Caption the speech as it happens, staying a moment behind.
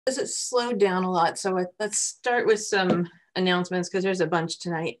this has slowed down a lot. So let's start with some announcements because there's a bunch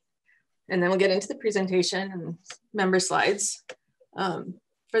tonight. And then we'll get into the presentation and member slides.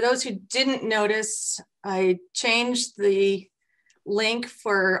 For those who didn't notice, I changed the link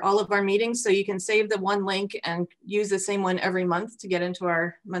for all of our meetings. So you can save the one link and use the same one every month to get into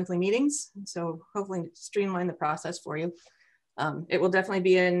our monthly meetings. So hopefully streamline the process for you. It will definitely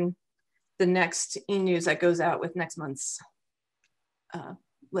be in the next e-news that goes out with next month's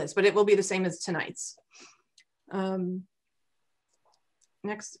list, but it will be the same as tonight's.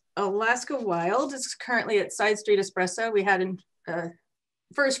 Next, Alaska Wild is currently at Side Street Espresso. We had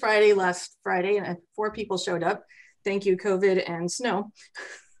first Friday last Friday, and 4 people showed up. Thank you, COVID and snow.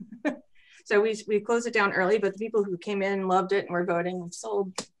 So we closed it down early, but the people who came in loved it and were voting. We've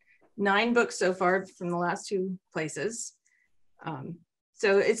sold 9 books so far from the last 2 places.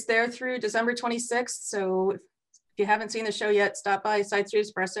 So it's there through December 26th. So if you haven't seen the show yet, stop by Side Street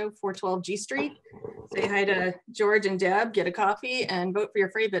Espresso, 412 G Street. Say hi to George and Deb, get a coffee, and vote for your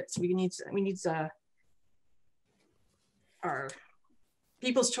favorites. We need our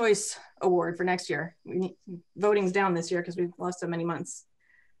People's Choice Award for next year. Voting's down this year because we've lost so many months.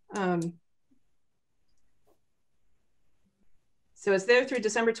 So it's there through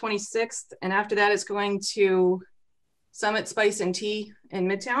December 26th, and after that, it's going to Summit Spice and Tea in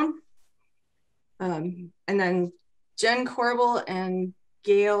Midtown. And then Jen Corbel and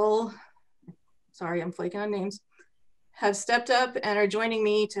Gail, sorry, I'm flaking on names, have stepped up and are joining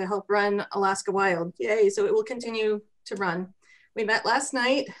me to help run Alaska Wild. Yay, so it will continue to run. We met last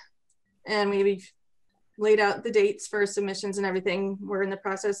night and we've laid out the dates for submissions and everything. We're in the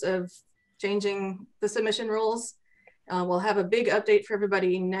process of changing the submission rules. We'll have a big update for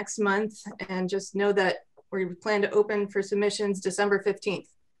everybody next month, and just know that we plan to open for submissions December 15th.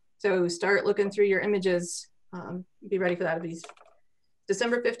 So start looking through your images. Be ready for that. It'll be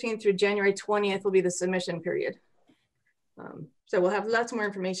December 15th through January 20th will be the submission period. So we'll have lots more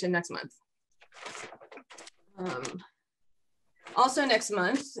information next month. Also next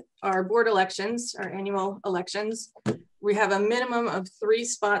month, our board elections, our annual elections. We have a minimum of 3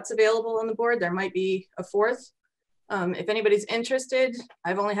 spots available on the board. There might be a 4th. If anybody's interested,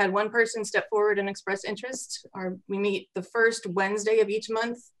 I've only had 1 person step forward and express interest. We meet the first Wednesday of each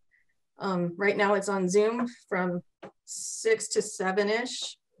month. Right now it's on Zoom from 6 to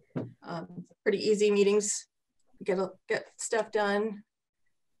 7-ish. Pretty easy meetings, get stuff done.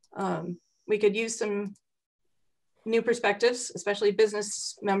 We could use some new perspectives, especially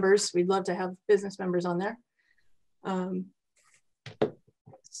business members. We'd love to have business members on there.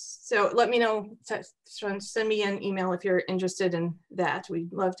 So let me know, send me an email if you're interested in that.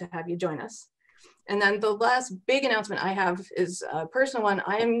 We'd love to have you join us. And then the last big announcement I have is a personal one.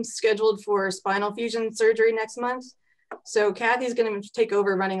 I am scheduled for spinal fusion surgery next month. So Kathy's gonna take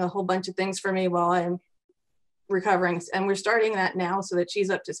over running a whole bunch of things for me while I'm recovering. And we're starting that now so that she's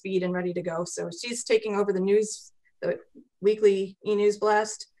up to speed and ready to go. So she's taking over the news, the weekly e-news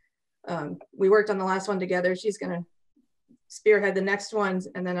blast. We worked on the last one together. She's gonna spearhead the next ones,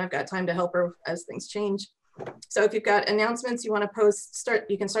 and then I've got time to help her as things change. So if you've got announcements you want to post,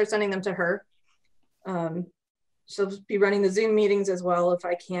 you can start sending them to her. She'll be running the Zoom meetings as well if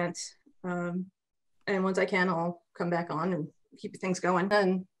I can't. And once I can, I'll come back on and keep things going.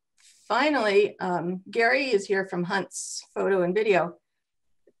 And finally, Gary is here from Hunt's Photo and Video.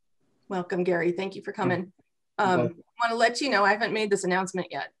 Welcome, Gary. Thank you for coming. I want to let you know, I haven't made this announcement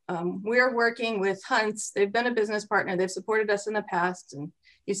yet. We're working with Hunt's. They've been a business partner. They've supported us in the past, and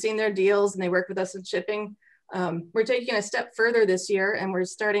you've seen their deals, and they work with us in shipping. We're taking a step further this year, and we're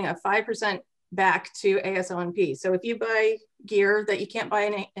starting a 5% back to ASONP. So if you buy gear that you can't buy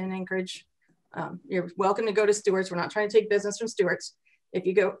in Anchorage, you're welcome to go to Stewart's. We're not trying to take business from Stewart's. If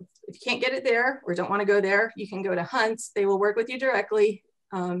you can't get it there or don't want to go there, you can go to Hunt's. They will work with you directly.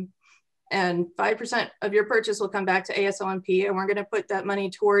 And 5% of your purchase will come back to ASONP, and we're going to put that money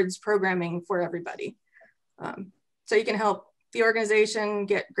towards programming for everybody. So you can help the organization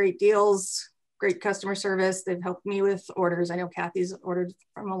get great deals, great customer service. They've helped me with orders. I know Kathy's ordered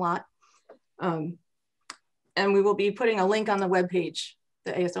from a lot. And we will be putting a link on the webpage,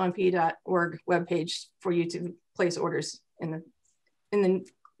 the asonp.org webpage, for you to place orders in the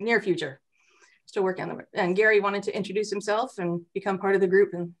near future. Still working on it. And Gary wanted to introduce himself and become part of the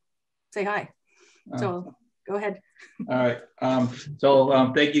group and say hi. So go ahead. All right.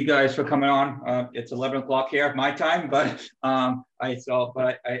 Thank you guys for coming on. It's 11 o'clock here at my time, but I felt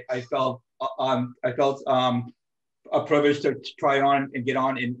a privilege to try on and get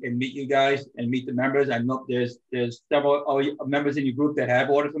on and meet you guys and meet the members. I know there's several members in your group that have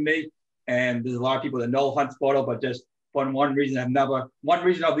ordered from me, and there's a lot of people that know Hunt's Photo, but just for one reason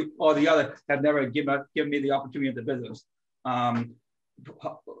or the other, have never given me the opportunity of the business. A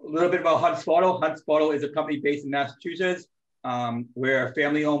little bit about Hunt's Photo. Hunt's Photo is a company based in Massachusetts. We're a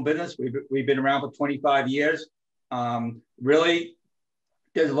family-owned business. We've been around for 25 years. Really,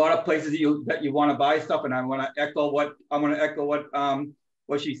 there's a lot of places that you want to buy stuff, and I want to echo what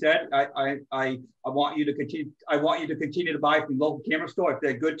she said. I want you to continue. I want you to continue to buy from local camera store if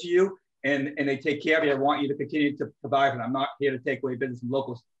they're good to you and they take care of you. I want you to continue to buy from them. I'm not here to take away business from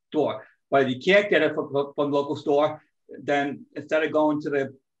local store, but if you can't get it from local store, then instead of going to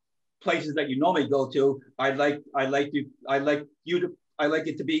the places that you normally go to, I'd like it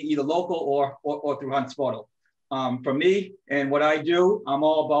to be either local or through Hunt's Photo. For me and what I do, I'm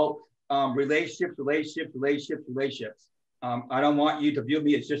all about relationships. I don't want you to view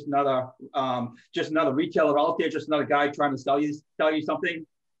me as just another retailer out there, just another guy trying to sell you something.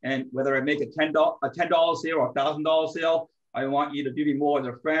 And whether I make a $10 sale or $1,000 sale, I want you to view me more as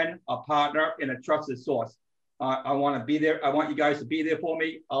a friend, a partner, and a trusted source. I want to be there. I want you guys to be there for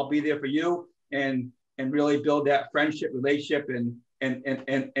me. I'll be there for you, and really build that friendship, relationship, and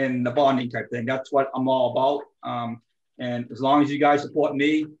the bonding type thing. That's what I'm all about. And as long as you guys support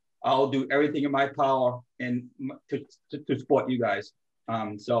me, I'll do everything in my power and to support you guys.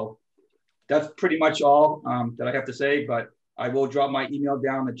 So that's pretty much all that I have to say. But I will drop my email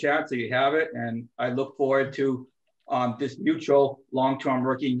down in the chat so you have it. And I look forward to this mutual long-term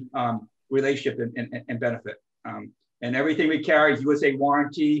working relationship and benefit. And everything we carry is USA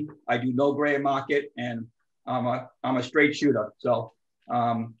warranty. I do no gray market, and I'm a straight shooter. So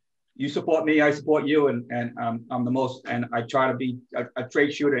you support me, I support you, and I'm the most. And I try to be a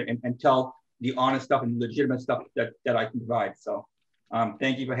straight shooter and tell the honest stuff and legitimate stuff that I can provide. So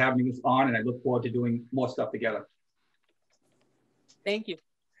thank you for having me on, and I look forward to doing more stuff together. Thank you.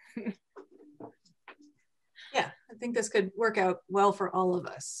 Yeah, I think this could work out well for all of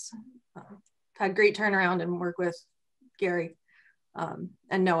us. Had great turnaround and work with Gary and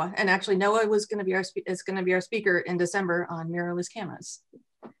Noah. And actually, Noah is going to be our speaker in December on mirrorless cameras.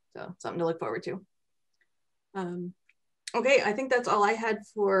 So something to look forward to. Okay, I think that's all I had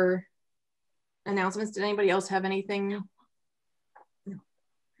for announcements. Did anybody else have anything?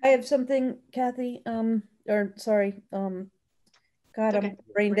 I have something, Kathy. Or sorry. God, okay. I'm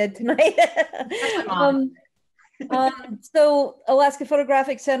brain dead tonight. So Alaska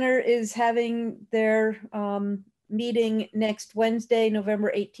Photographic Center is having their meeting next Wednesday,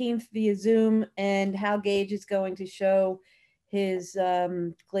 November 18th via Zoom, and Hal Gage is going to show his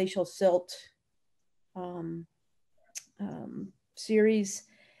glacial silt series.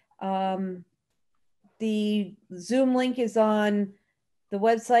 The Zoom link is on the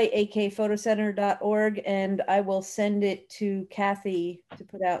website, akphotocenter.org, and I will send it to Kathy to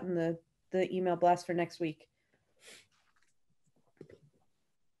put out in the email blast for next week.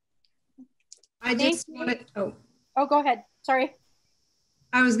 I just wanted, oh, go ahead. Sorry.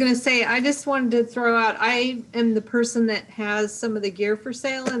 I was going to say, I just wanted to throw out, I am the person that has some of the gear for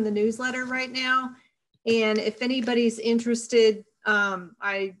sale in the newsletter right now. And if anybody's interested,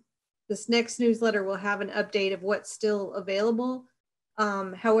 this next newsletter will have an update of what's still available.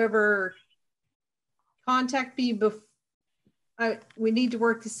 However, contact me we need to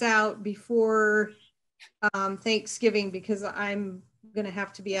work this out before Thanksgiving, because I'm going to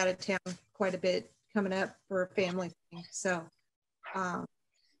have to be out of town quite a bit coming up for a family thing. So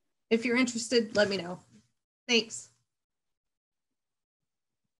if you're interested, let me know. Thanks.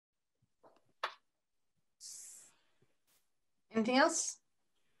 Anything else?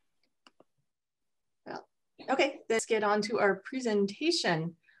 Well, okay, let's get on to our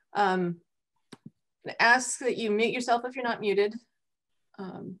presentation. Ask that you mute yourself if you're not muted.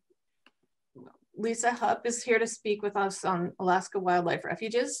 Lisa Hupp is here to speak with us on Alaska Wildlife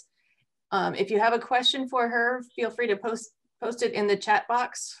Refuges. If you have a question for her, feel free to post it in the chat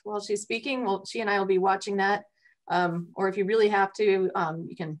box while she's speaking. Well, she and I will be watching that. Or if you really have to,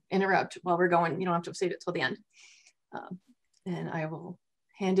 you can interrupt while we're going. You don't have to save it till the end. And I will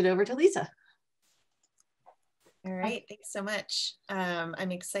hand it over to Lisa. All right, thanks so much.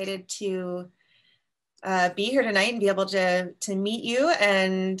 I'm excited to be here tonight and be able to meet you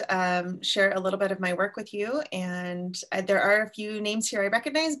and share a little bit of my work with you. And there are a few names here I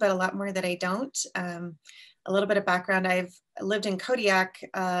recognize, but a lot more that I don't. A little bit of background, I've lived in Kodiak,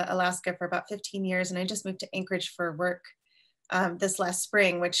 Alaska for about 15 years, and I just moved to Anchorage for work this last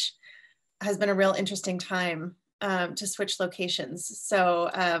spring, which has been a real interesting time to switch locations. So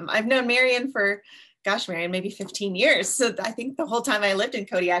I've known Marion for, gosh, Marion, maybe 15 years. So I think the whole time I lived in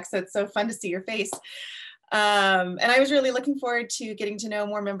Kodiak, so it's so fun to see your face. And I was really looking forward to getting to know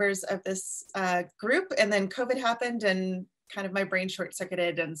more members of this group, and then COVID happened and kind of my brain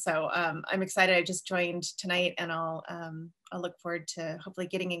short-circuited. And so I'm excited. I just joined tonight, and I'll look forward to hopefully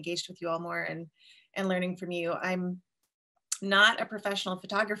getting engaged with you all more and learning from you. I'm not a professional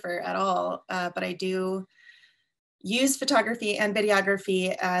photographer at all, but I do use photography and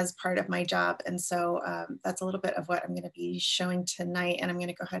videography as part of my job. And so that's a little bit of what I'm going to be showing tonight. And I'm going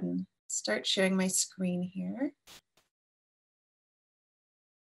to go ahead and start sharing my screen here.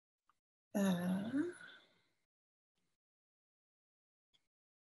 All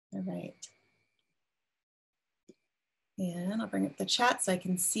right. And I'll bring up the chat so I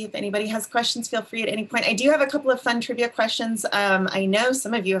can see if anybody has questions. Feel free at any point. I do have a couple of fun trivia questions. I know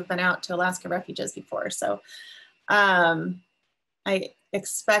some of you have been out to Alaska Refuges before, so I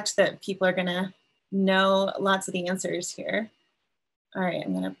expect that people are gonna know lots of the answers here. All right,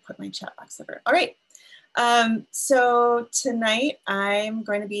 I'm gonna put my chat box over. All right, so tonight I'm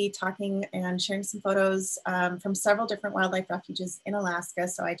going to be talking and sharing some photos from several different wildlife refuges in Alaska.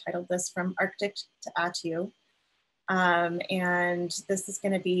 So I titled this From Arctic to Attu. And this is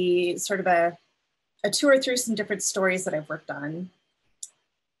going to be sort of a tour through some different stories that I've worked on.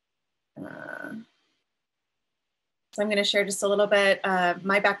 So I'm going to share just a little bit of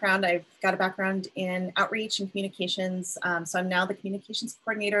my background. I've got a background in outreach and communications. So I'm now the communications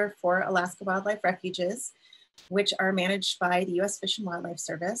coordinator for Alaska Wildlife Refuges, which are managed by the U.S. Fish and Wildlife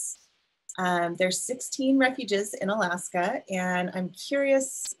Service. There's 16 refuges in Alaska, and I'm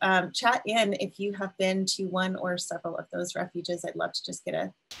curious, chat in if you have been to one or several of those refuges. I'd love to just get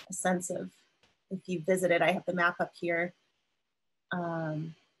a sense of if you visited. I have the map up here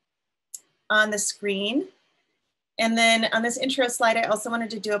on the screen. And then on this intro slide, I also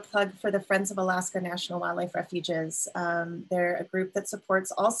wanted to do a plug for the Friends of Alaska National Wildlife Refuges. They're a group that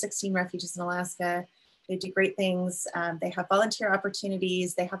supports all 16 refuges in Alaska. They do great things. They have volunteer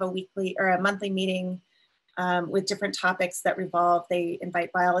opportunities. They have a weekly or a monthly meeting with different topics that revolve. They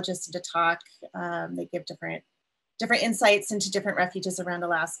invite biologists to talk. They give different insights into different refuges around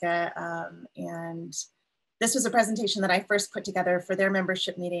Alaska. And this was a presentation that I first put together for their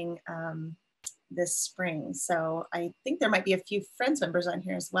membership meeting this spring. So I think there might be a few Friends members on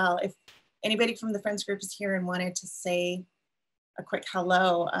here as well. If anybody from the Friends group is here and wanted to say a quick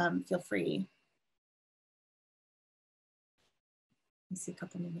hello, feel free. I see a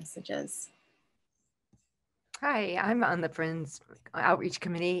couple new messages. Hi, I'm on the Friends Outreach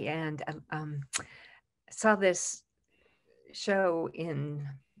Committee, and saw this show in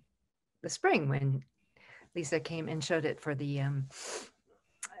the spring when Lisa came and showed it for the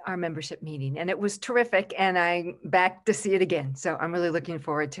our membership meeting, and it was terrific, and I'm back to see it again. So I'm really looking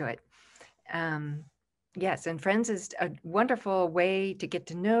forward to it. Yes, and Friends is a wonderful way to get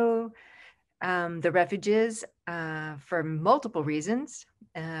to know the refuges for multiple reasons.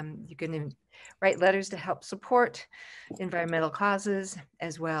 You can write letters to help support environmental causes,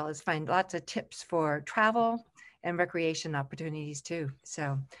 as well as find lots of tips for travel and recreation opportunities too.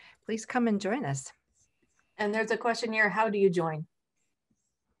 So please come and join us. And there's a question here, how do you join?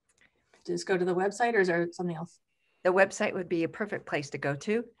 Just go to the website, or is there something else? The website would be a perfect place to go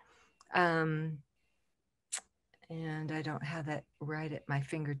to. And I don't have that right at my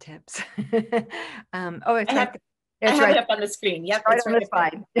fingertips. Oh, it's right. I have it up on the screen. Yep, right it's on right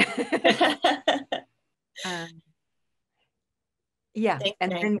the slide. Yeah,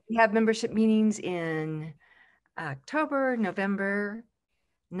 and then we have membership meetings in October, November,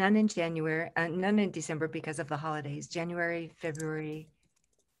 none in January, none in December because of the holidays, January, February,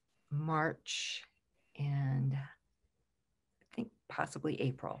 March, and I think possibly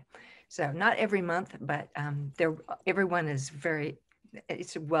April. So not every month, but everyone is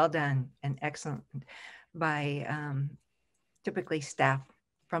it's well done and excellent by typically staff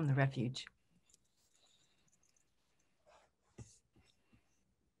from the refuge.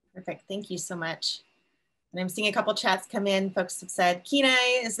 Perfect, thank you so much. And I'm seeing a couple chats come in. Folks have said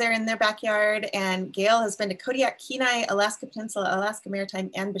Kenai is there in their backyard, and Gail has been to Kodiak, Kenai, Alaska Peninsula, Alaska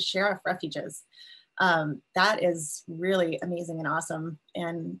Maritime, and Basharaf refuges. That is really amazing and awesome.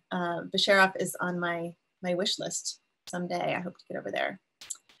 And Basharaf is on my wish list someday. I hope to get over there.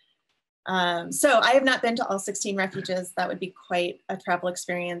 So I have not been to all 16 refuges. That would be quite a travel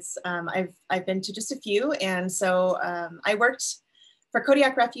experience. I've been to just a few, and so I worked for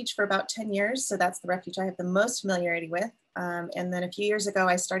Kodiak Refuge for about 10 years. So that's the refuge I have the most familiarity with. And then a few years ago,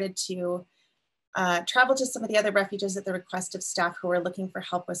 I started to travel to some of the other refuges at the request of staff who were looking for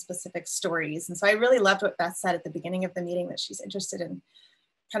help with specific stories. And so I really loved what Beth said at the beginning of the meeting, that she's interested in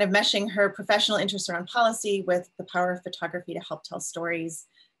kind of meshing her professional interests around policy with the power of photography to help tell stories.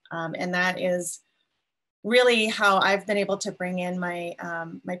 And that is really how I've been able to bring in my,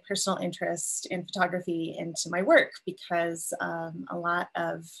 my personal interest in photography into my work, because a lot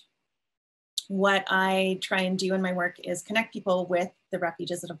of what I try and do in my work is connect people with the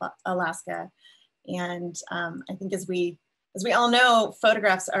refuges of Alaska. And I think as we all know,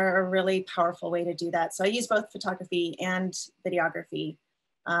 photographs are a really powerful way to do that. So I use both photography and videography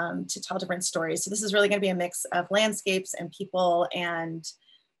to tell different stories. So this is really going to be a mix of landscapes and people and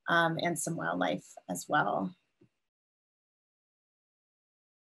some wildlife as well.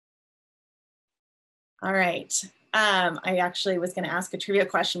 All right. I actually was going to ask a trivia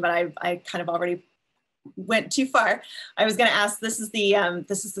question, but I kind of already went too far. I was going to ask, this is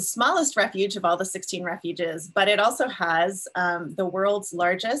the smallest refuge of all the 16 refuges, but it also has the world's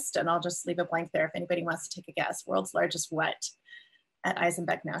largest, and I'll just leave a blank there if anybody wants to take a guess, world's largest what at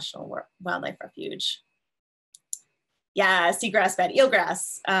ASONP National Wildlife Refuge? Yeah, seagrass bed,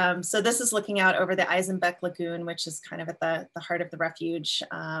 eelgrass. So this is looking out over the Eisenbeck Lagoon, which is kind of at the heart of the refuge.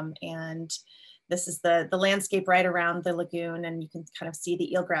 And this is the landscape right around the lagoon, and you can kind of see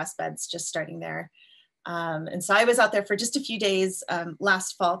the eelgrass beds just starting there. And so I was out there for just a few days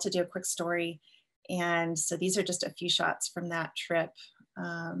last fall to do a quick story. And so these are just a few shots from that trip.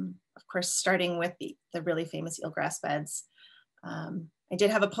 Of course, starting with the really famous eelgrass beds. I did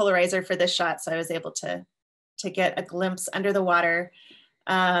have a polarizer for this shot, so I was able to get a glimpse under the water.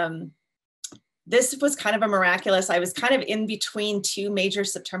 This was kind of a miraculous, I was kind of in between two major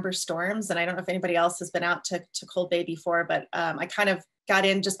September storms, and I don't know if anybody else has been out to Cold Bay before, but I kind of got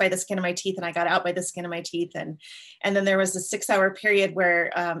in just by the skin of my teeth, and I got out by the skin of my teeth. And then there was a 6-hour period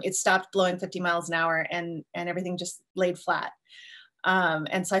where it stopped blowing 50 miles an hour and everything just laid flat.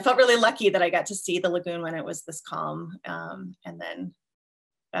 And so I felt really lucky that I got to see the lagoon when it was this calm. And then,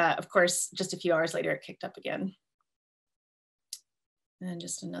 of course, just a few hours later, it kicked up again. And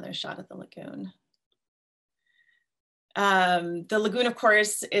just another shot of the lagoon. The lagoon, of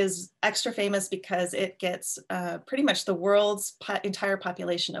course, is extra famous because it gets pretty much the world's entire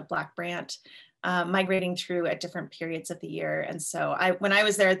population of black brant migrating through at different periods of the year. And so when I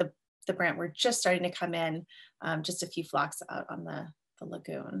was there, the brant were just starting to come in, just a few flocks out on the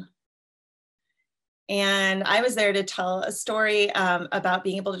lagoon. And I was there to tell a story about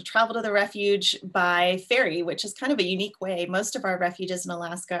being able to travel to the refuge by ferry, which is kind of a unique way. Most of our refuges in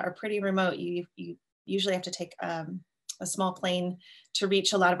Alaska are pretty remote. You usually have to take a small plane to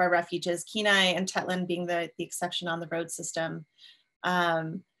reach a lot of our refuges, Kenai and Tetlin being the exception on the road system.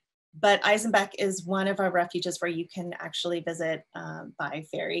 But Eisenbeck is one of our refuges where you can actually visit by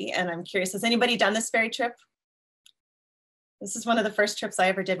ferry. And I'm curious, has anybody done this ferry trip? This is one of the first trips I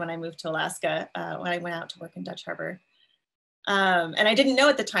ever did when I moved to Alaska, when I went out to work in Dutch Harbor. And I didn't know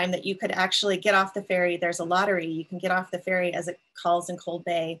at the time that you could actually get off the ferry. There's a lottery. You can get off the ferry as it calls in Cold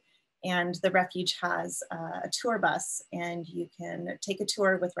Bay. And the refuge has a tour bus, and you can take a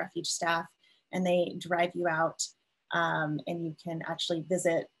tour with refuge staff, and they drive you out, and you can actually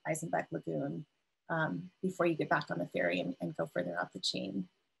visit Eisenbeck Lagoon before you get back on the ferry and go further up the chain.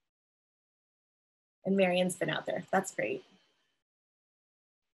 And Marion's been out there. That's great.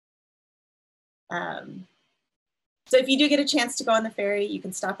 So if you do get a chance to go on the ferry, you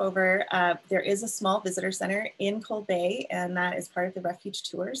can stop over. There is a small visitor center in Cold Bay, and that is part of the refuge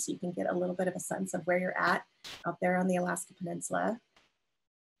tour. So you can get a little bit of a sense of where you're at out there on the Alaska Peninsula.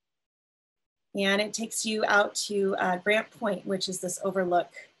 And it takes you out to Grant Point, which is this overlook,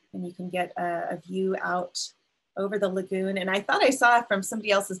 and you can get a view out over the lagoon. And I thought I saw from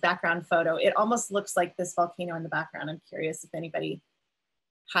somebody else's background photo, it almost looks like this volcano in the background. I'm curious if anybody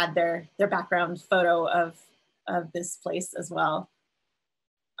had their background photo of this place as well.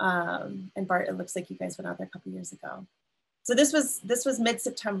 And Bart, it looks like you guys went out there a couple years ago. So this was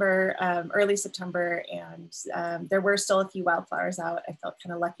mid-September, early September, and there were still a few wildflowers out. I felt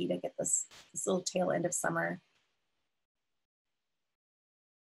kind of lucky to get this little tail end of summer.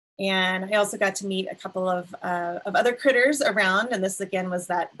 And I also got to meet a couple of other critters around, and this again was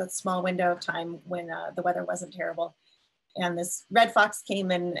that small window of time when the weather wasn't terrible. And this red fox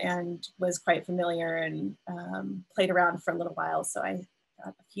came in and was quite familiar and played around for a little while. So I got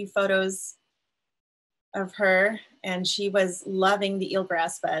a few photos of her, and she was loving the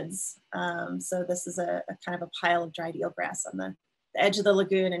eelgrass beds. So this is a kind of a pile of dried eelgrass on the edge of the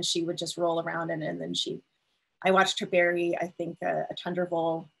lagoon, and she would just roll around in it. And then I watched her bury, I think, a tundra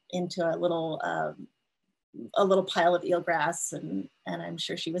vole into a little pile of eelgrass, and I'm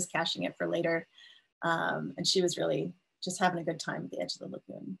sure she was caching it for later. And she was really just having a good time at the edge of the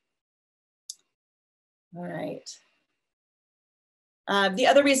lagoon. All right. The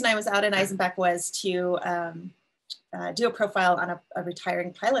other reason I was out in Eisenbeck was to do a profile on a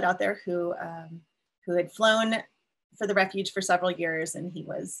retiring pilot out there who who had flown for the refuge for several years, and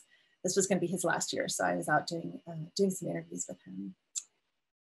this was going to be his last year. So I was out doing some interviews with him.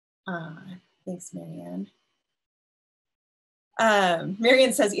 Thanks, Marianne.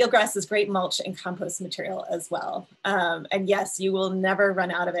 Marianne says eelgrass is great mulch and compost material as well. And yes, you will never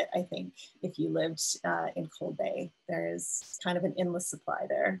run out of it, I think, if you lived in Cold Bay. There is kind of an endless supply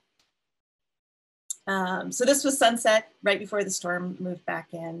there. So this was sunset right before the storm moved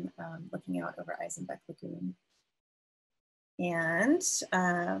back in, looking out over Eisenbeck Lagoon. And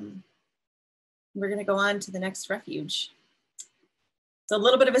we're gonna go on to the next refuge. So a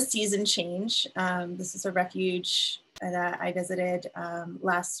little bit of a season change. This is a refuge that I visited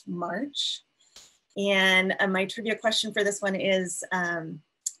last March. And my trivia question for this one is,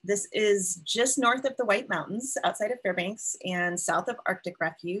 this is just north of the White Mountains, outside of Fairbanks and south of Arctic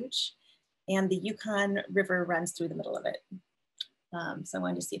Refuge. And the Yukon River runs through the middle of it. So I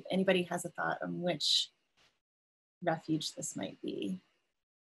wanted to see if anybody has a thought on which refuge this might be.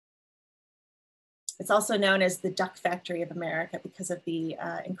 It's also known as the Duck Factory of America because of the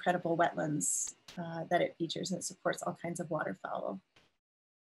incredible wetlands that it features, and it supports all kinds of waterfowl.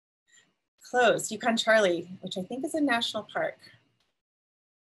 Close, Yukon Charlie, which I think is a national park.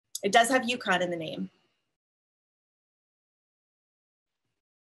 It does have Yukon in the name.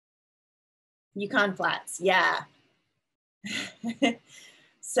 Yukon Flats, yeah.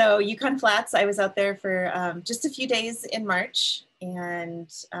 So Yukon Flats, I was out there for just a few days in March, and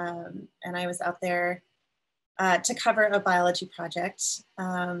I was out there to cover a biology project.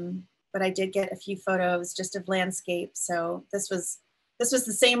 But I did get a few photos just of landscape. So this was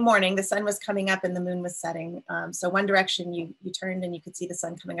the same morning. The sun was coming up and the moon was setting. So one direction you turned and you could see the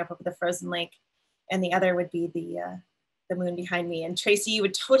sun coming up over the frozen lake, and the other would be the moon behind me. And Tracy, you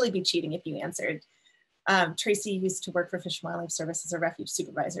would totally be cheating if you answered. Tracy used to work for Fish and Wildlife Service as a refuge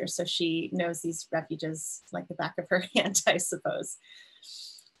supervisor, so she knows these refuges like the back of her hand, I suppose.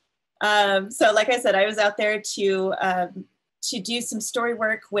 So like I said, I was out there to do some story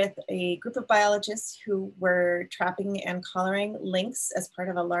work with a group of biologists who were trapping and collaring lynx as part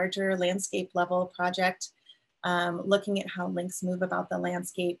of a larger landscape level project, looking at how lynx move about the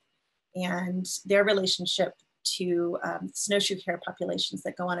landscape and their relationship to snowshoe hare populations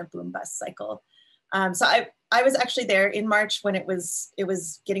that go on a boom bust cycle. So I was actually there in March when it was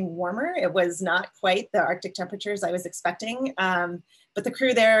getting warmer. It was not quite the Arctic temperatures I was expecting, but the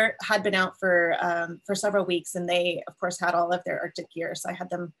crew there had been out for several weeks, and they of course had all of their Arctic gear. So I had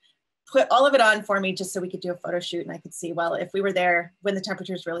them put all of it on for me just so we could do a photo shoot, and I could see, well, if we were there when the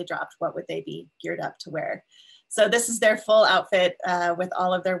temperatures really dropped, what would they be geared up to wear? So this is their full outfit with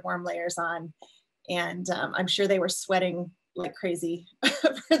all of their warm layers on. And I'm sure they were sweating like crazy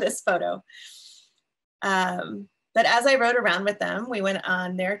for this photo. But as I rode around with them, we went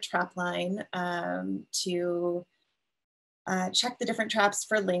on their trap line to check the different traps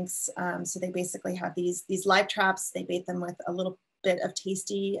for lynx. So they basically have these live traps. They bait them with a little bit of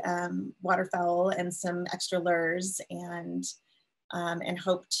tasty waterfowl and some extra lures, and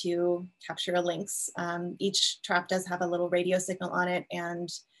hope to capture a lynx. Each trap does have a little radio signal on it, and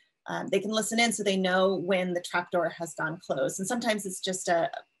they can listen in so they know when the trap door has gone closed. And sometimes it's just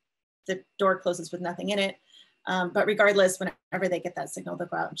the door closes with nothing in it. But regardless, whenever they get that signal, they'll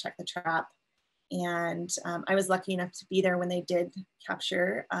go out and check the trap. And I was lucky enough to be there when they did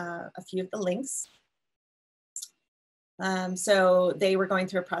capture a few of the lynx. So they were going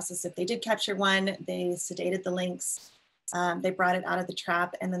through a process. If they did capture one, they sedated the lynx. They brought it out of the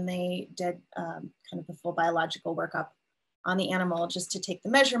trap, and then they did kind of a full biological workup on the animal just to take the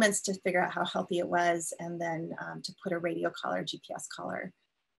measurements to figure out how healthy it was, and then to put a radio collar, GPS collar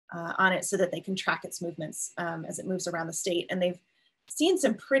on it so that they can track its movements as it moves around the state. And they've seen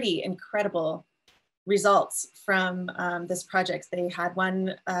some pretty incredible results from this project. They had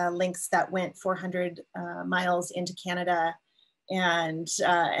one lynx that went 400 miles into Canada and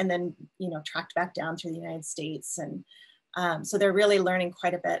then, you know, tracked back down through the United States. And so they're really learning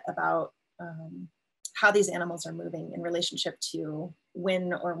quite a bit about how these animals are moving in relationship to when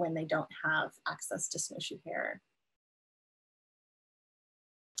they don't have access to snowshoe hare.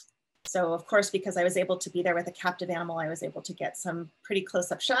 So of course, because I was able to be there with a captive animal, I was able to get some pretty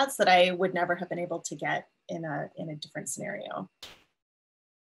close-up shots that I would never have been able to get in a different scenario.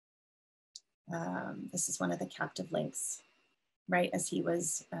 This is one of the captive lynx, right as he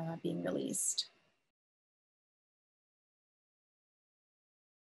was being released.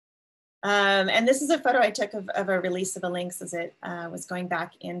 And this is a photo I took of a release of a lynx as it was going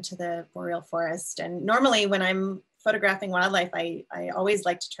back into the boreal forest. And normally when I'm photographing wildlife, I always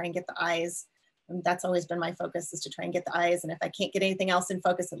like to try and get the eyes. And that's always been my focus, is to try and get the eyes. And if I can't get anything else in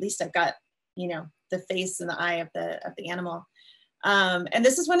focus, at least I've got you know, the face and the eye of the animal. And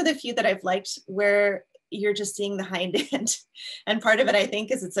this is one of the few that I've liked where you're just seeing the hind end. And part of it, I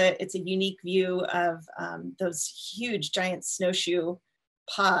think, is it's a unique view of those huge giant snowshoe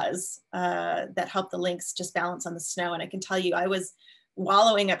paws that help the lynx just balance on the snow. And I can tell you, I was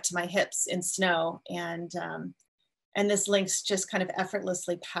wallowing up to my hips in snow, and this lynx just kind of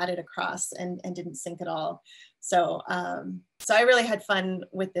effortlessly padded across and didn't sink at all. So so I really had fun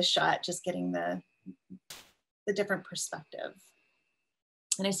with this shot, just getting the different perspective.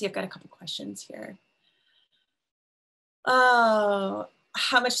 And I see I've got a couple questions here. Oh,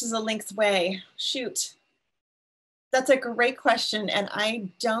 how much does a lynx weigh? Shoot, that's a great question. And I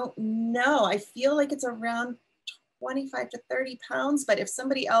don't know. I feel like it's around 25 to 30 pounds, but if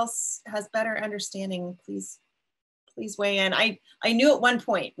somebody else has better understanding, please weigh in. I knew at one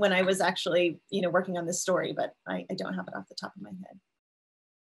point when I was actually, you know, working on this story, but I don't have it off the top of my head.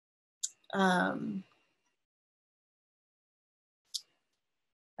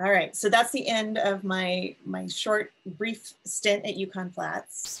 All right, so that's the end of my short, brief stint at Yukon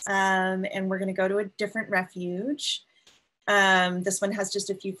Flats. And we're gonna go to a different refuge. This one has just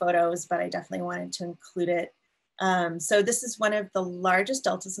a few photos, but I definitely wanted to include it. So this is one of the largest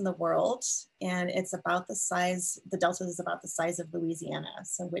deltas in the world, and it's about the size, the delta is about the size of Louisiana.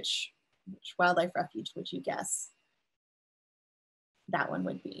 So which wildlife refuge would you guess that one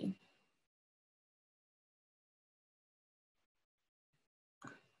would be?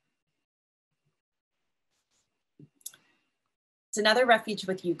 It's another refuge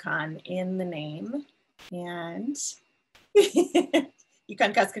with Yukon in the name, and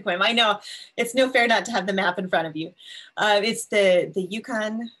Yukon Kuskokwim. I know it's no fair not to have the map in front of you. It's the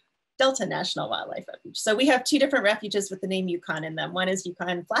Yukon Delta National Wildlife Refuge. So we have two different refuges with the name Yukon in them. One is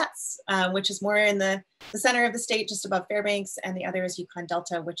Yukon Flats, which is more in the center of the state, just above Fairbanks, and the other is Yukon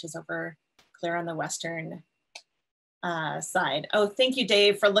Delta, which is over clear on the western side. Oh, thank you,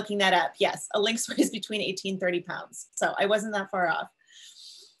 Dave, for looking that up. Yes, a lynx weighs between 18 and 30 pounds. So I wasn't that far off.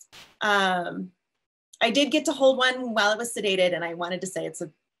 I did get to hold one while it was sedated, and I wanted to say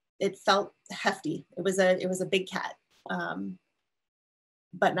it felt hefty. It was a big cat,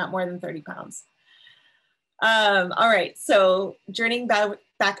 but not more than 30 pounds. All right, so journeying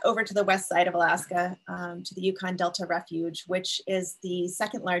back over to the west side of Alaska, to the Yukon Delta Refuge, which is the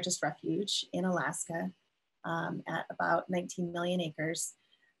second largest refuge in Alaska, at about 19 million acres.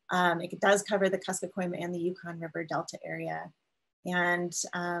 It does cover the Kuskokwim and the Yukon River Delta area. And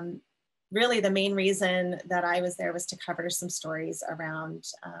really the main reason that I was there was to cover some stories around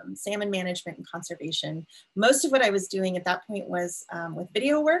salmon management and conservation. Most of what I was doing at that point was with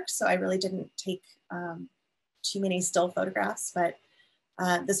video work, so I really didn't take too many still photographs, but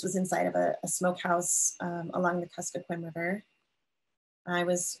this was inside of a smokehouse along the Kuskokwim River. I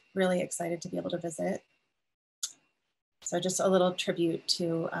was really excited to be able to visit. So just a little tribute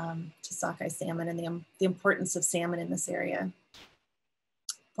to sockeye salmon and the importance of salmon in this area.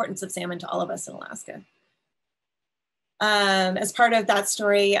 Importance of salmon to all of us in Alaska. As part of that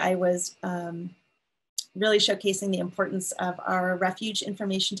story, I was really showcasing the importance of our refuge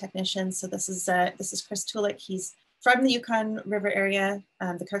information technicians. So this is Chris Tulik. He's from the Yukon River area,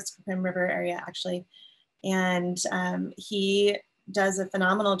 the Kuskokwim River area actually. And he does a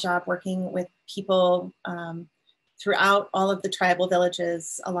phenomenal job working with people throughout all of the tribal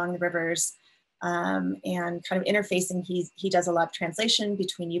villages along the rivers, and kind of interfacing. He does a lot of translation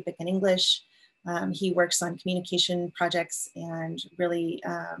between Yupik and English. He works on communication projects and really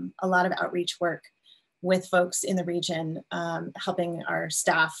a lot of outreach work with folks in the region, helping our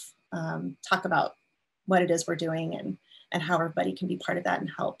staff talk about what it is we're doing and how everybody can be part of that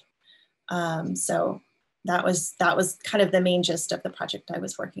and help. So that was kind of the main gist of the project I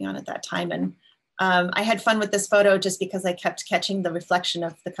was working on at that time. And I had fun with this photo just because I kept catching the reflection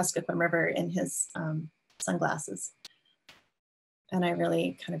of the Kuskokwim River in his sunglasses. And I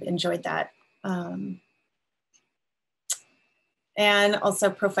really kind of enjoyed that. And also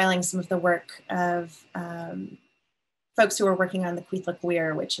profiling some of the work of folks who are working on the Kwethluk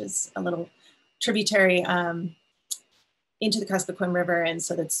Weir, which is a little tributary into the Kuskokwim River. And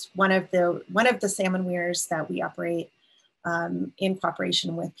so that's one of the salmon weirs that we operate in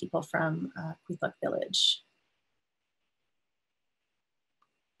cooperation with people from Kwethluk Village.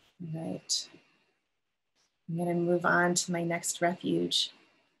 All right, I'm gonna move on to my next refuge.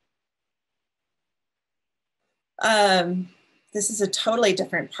 This is a totally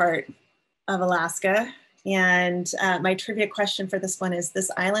different part of Alaska. And my trivia question for this one is, this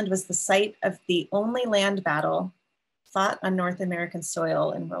island was the site of the only land battle fought on North American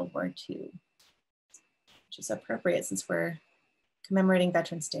soil in World War II, which is appropriate since we're commemorating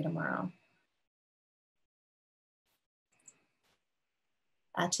Veterans Day tomorrow.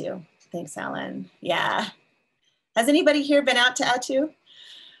 Attu. Thanks, Alan. Yeah. Has anybody here been out to Attu?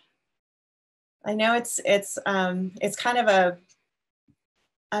 I know it's kind of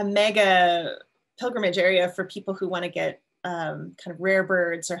a mega pilgrimage area for people who want to get kind of rare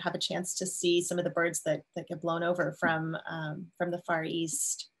birds or have a chance to see some of the birds that get blown over from the Far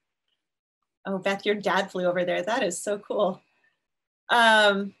East. Oh, Beth, your dad flew over there. That is so cool.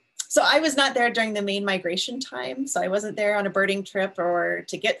 So I was not there during the main migration time. So I wasn't there on a birding trip or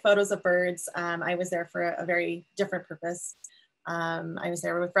to get photos of birds. I was there for a very different purpose. I was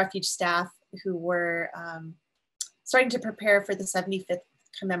there with refuge staff who were starting to prepare for the 75th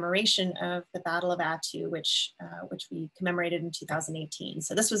commemoration of the Battle of Attu, which we commemorated in 2018.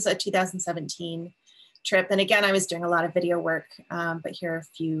 So this was a 2017 trip. And again, I was doing a lot of video work, but here are a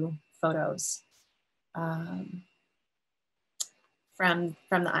few photos from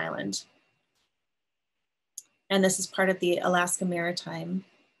the island. And this is part of the Alaska Maritime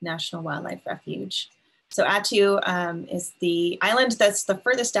National Wildlife Refuge. So Attu is the island that's the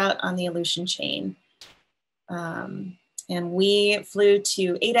furthest out on the Aleutian chain. And we flew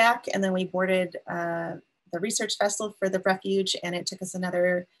to Adak, and then we boarded the research vessel for the refuge, and it took us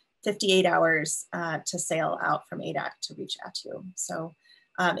another 58 hours to sail out from Adak to reach Attu. So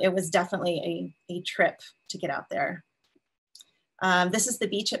it was definitely a trip to get out there. This is the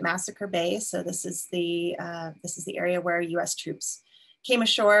beach at Massacre Bay. So this is the area where U.S. troops came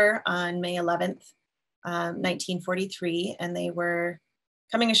ashore on May 11th, 1943, and they were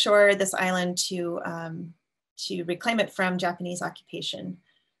coming ashore this island to reclaim it from Japanese occupation.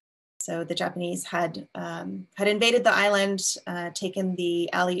 So the Japanese had invaded the island, taken the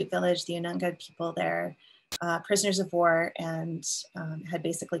Aleut village, the Unangad people there, prisoners of war, and had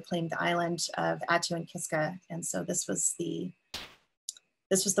basically claimed the island of Attu and Kiska. And so this was the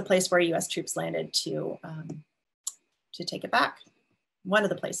place where U.S. troops landed to take it back. One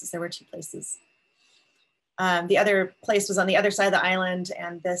of the places. There were two places. The other place was on the other side of the island,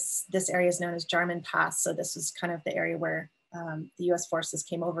 and this area is known as Jarman Pass. So this was kind of the area where the U.S. forces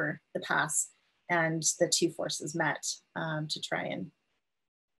came over the pass, and the two forces met to try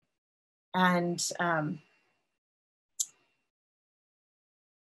and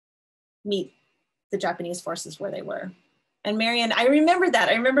meet the Japanese forces where they were. And Marion, I remember that.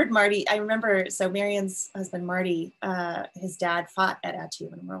 I remembered Marty. So Marion's husband, Marty, his dad fought at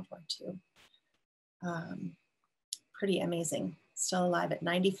Attu in World War II. Pretty amazing, still alive at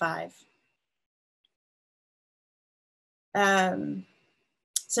 95.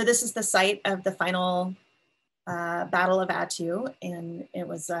 So this is the site of the final Battle of Attu, and it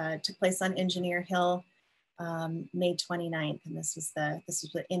was took place on Engineer Hill, May 29th, and this was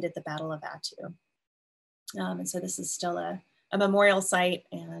what ended the Battle of Attu. And so this is still a memorial site,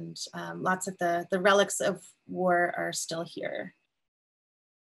 and lots of the relics of war are still here.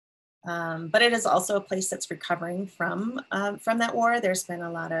 But it is also a place that's recovering from that war. There's been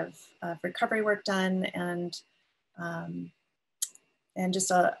a lot of recovery work done, and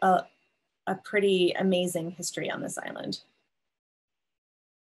just a pretty amazing history on this island.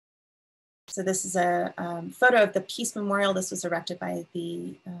 So this is a photo of the Peace Memorial. This was erected by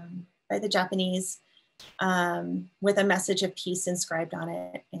the Japanese with a message of peace inscribed on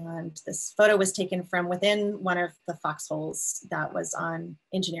it. And this photo was taken from within one of the foxholes that was on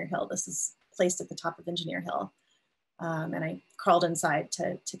Engineer Hill. This is placed at the top of Engineer Hill. And I crawled inside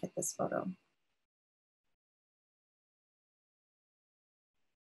to get this photo.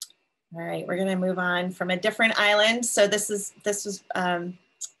 All right, we're gonna move on from a different island. So this is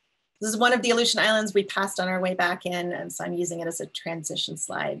one of the Aleutian Islands we passed on our way back in, and so I'm using it as a transition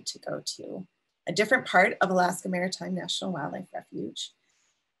slide to go to a different part of Alaska Maritime National Wildlife Refuge.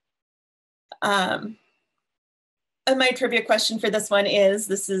 And my trivia question for this one is,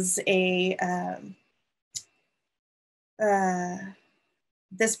 this is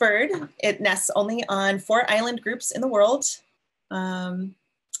this bird, it nests only on 4 island groups in the world.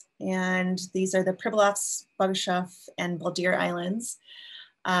 And these are the Pribilofs, Bogushov, and Baldir Islands.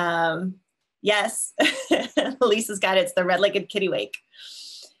 Yes, Lisa's got it, it's the red-legged kittiwake.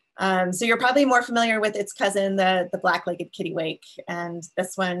 So you're probably more familiar with its cousin, the black-legged kittiwake. And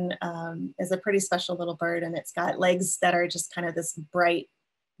this one is a pretty special little bird, and it's got legs that are just kind of this bright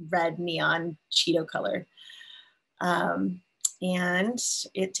red neon Cheeto color. And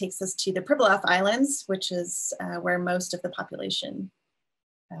it takes us to the Pribilof Islands, which is where most of the population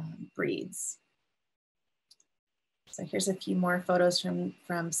breeds. So here's a few more photos from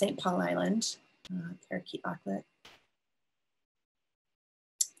St. Paul Island, parakeet auklet.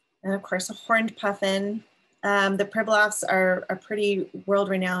 And of course, a horned puffin. The Pribilofs are pretty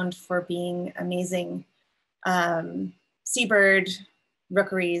world-renowned for being amazing seabird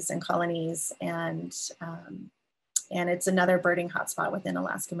rookeries and colonies, and it's another birding hotspot within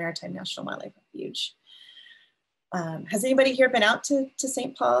Alaska Maritime National Wildlife Refuge. Has anybody here been out to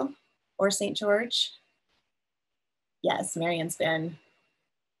St. Paul or St. George? Yes, Marion's been.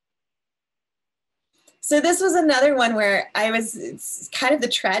 So this was another one where it's kind of the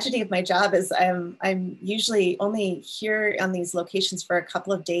tragedy of my job is I'm usually only here on these locations for a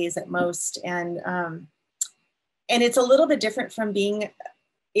couple of days at most. And it's a little bit different from being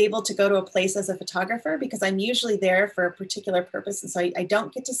able to go to a place as a photographer, because I'm usually there for a particular purpose. And so I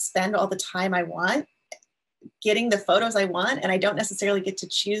don't get to spend all the time I want getting the photos I want. And I don't necessarily get to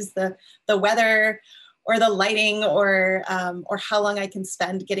choose the weather or the lighting or how long I can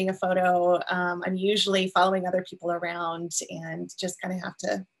spend getting a photo. I'm usually following other people around and just kind of have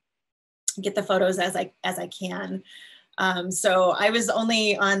to get the photos as I can. So I was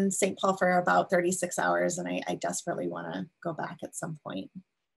only on St. Paul for about 36 hours, and I desperately want to go back at some point.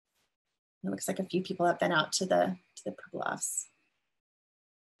 It looks like a few people have been out to the Pribilofs.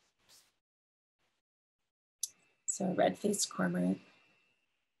 So red-faced cormorant.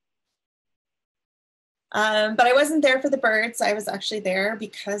 But I wasn't there for the birds. I was actually there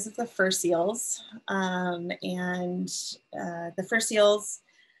because of the fur seals. The fur seals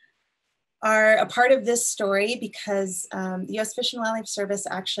are a part of this story because the U.S. Fish and Wildlife Service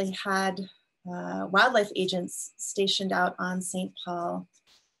actually had wildlife agents stationed out on St. Paul.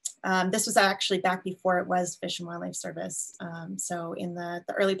 This was actually back before it was Fish and Wildlife Service. So in the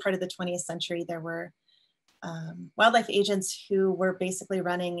early part of the 20th century, there were wildlife agents who were basically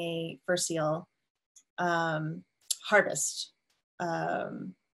running a fur seal harvest.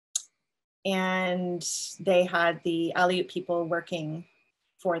 And they had the Aleut people working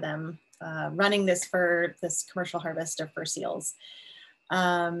for them, running this commercial harvest of fur seals.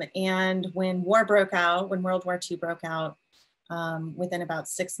 And when war broke out, when World War II broke out, within about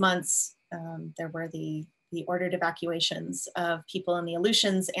 6 months, there were the ordered evacuations of people in the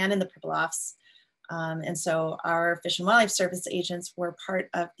Aleutians and in the Pribilofs. And so our Fish and Wildlife Service agents were part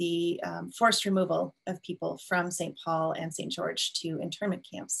of the forced removal of people from St. Paul and St. George to internment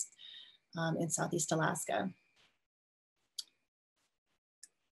camps in Southeast Alaska.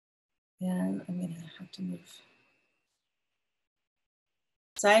 And I'm gonna have to move.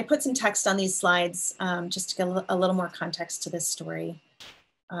 So I put some text on these slides just to get a little more context to this story.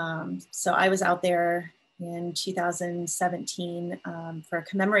 So I was out there in 2017 for a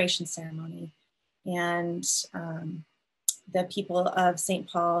commemoration ceremony. And the people of St.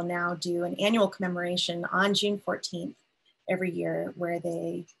 Paul now do an annual commemoration on June 14th every year, where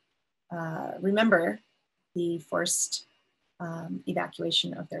they remember the forced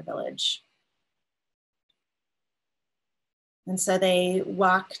evacuation of their village. And so they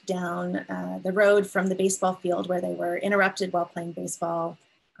walk down the road from the baseball field where they were interrupted while playing baseball.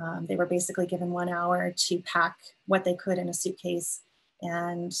 They were basically given 1 hour to pack what they could in a suitcase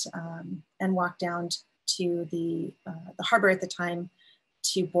and walk down to the harbor at the time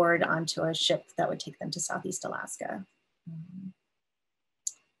to board onto a ship that would take them to Southeast Alaska.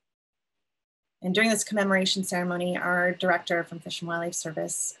 And during this commemoration ceremony, our director from Fish and Wildlife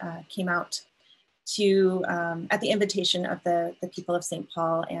Service came out to, at the invitation of the people of St.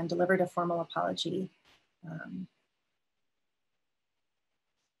 Paul, and delivered a formal apology.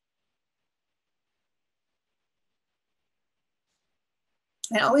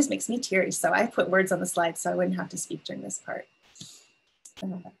 It always makes me teary, so I put words on the slide so I wouldn't have to speak during this part.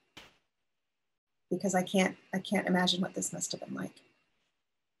 Because I can't imagine what this must have been like.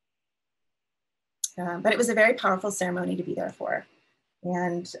 But it was a very powerful ceremony to be there for.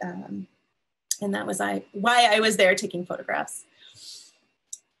 And that was why I was there taking photographs.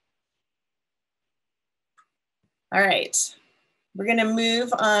 All right, we're gonna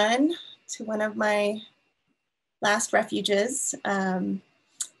move on to one of my last refuges.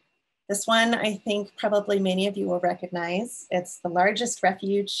 This one, I think probably many of you will recognize. It's the largest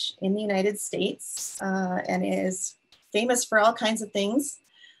refuge in the United States and is famous for all kinds of things.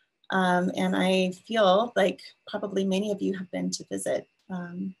 And I feel like probably many of you have been to visit.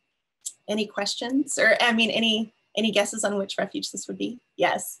 Any questions, or I mean, any guesses on which refuge this would be?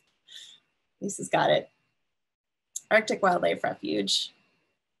 Yes, Lisa's got it. Arctic Wildlife Refuge.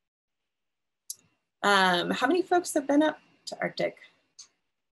 How many folks have been up to Arctic?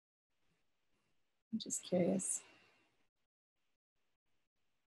 I'm just curious.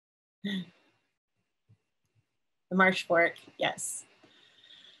 The Marsh Fork, yes.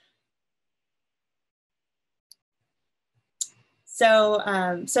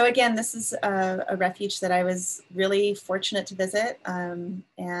 So, so again, this is a refuge that I was really fortunate to visit.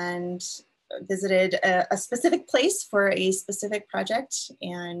 And visited a specific place for a specific project,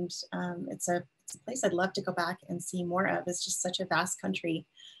 and it's a place I'd love to go back and see more of. It's just such a vast country.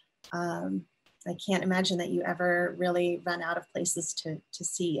 I can't imagine that you ever really run out of places to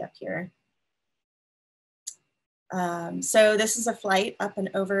see up here. So this is a flight up and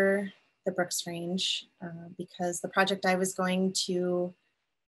over the Brooks Range because the project I was going to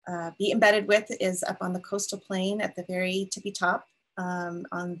be embedded with is up on the coastal plain at the very tippy top on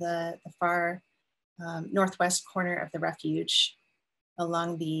the far northwest corner of the refuge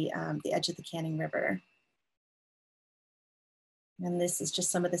along the edge of the Canning River. And this is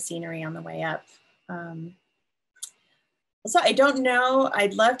just some of the scenery on the way up. So I don't know,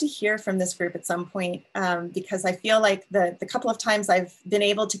 I'd love to hear from this group at some point because I feel like the couple of times I've been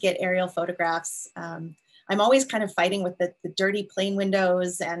able to get aerial photographs, I'm always kind of fighting with the dirty plane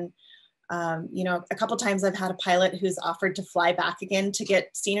windows, and you know, a couple times I've had a pilot who's offered to fly back again to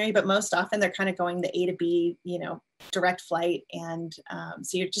get scenery, but most often they're kind of going the A to B, you know, direct flight. And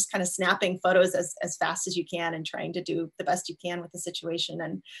so you're just kind of snapping photos as fast as you can and trying to do the best you can with the situation.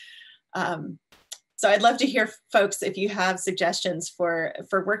 And so I'd love to hear, folks, if you have suggestions for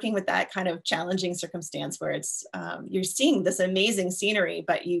working with that kind of challenging circumstance where it's you're seeing this amazing scenery,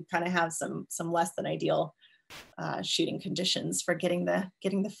 but you kind of have some less than ideal shooting conditions for getting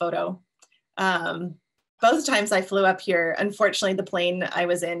the photo. Both times I flew up here, unfortunately, the plane I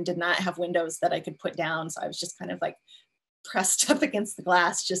was in did not have windows that I could put down, so I was just kind of like pressed up against the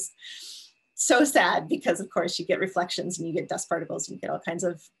glass, just so sad because, of course, you get reflections and you get dust particles and you get all kinds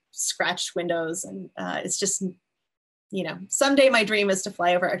of scratched windows, and it's just, you know, someday my dream is to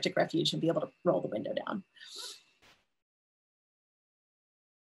fly over Arctic Refuge and be able to roll the window down.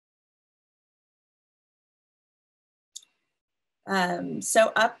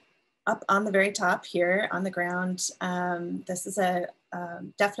 So up on the very top here on the ground, this is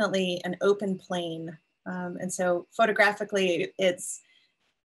definitely an open plain, and so photographically,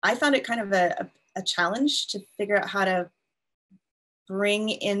 I found it kind of a challenge to figure out how to bring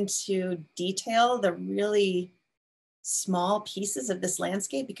into detail the really small pieces of this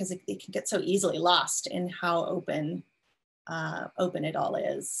landscape because it can get so easily lost in how open it all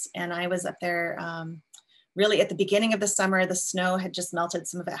is. And I was up there really at the beginning of the summer. The snow had just melted,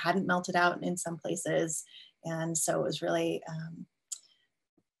 some of it hadn't melted out in some places, and so it was really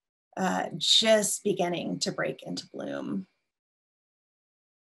just beginning to break into bloom.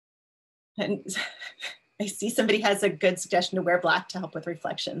 And I see somebody has a good suggestion to wear black to help with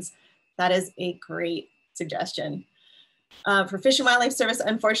reflections. That is a great suggestion. For Fish and Wildlife Service,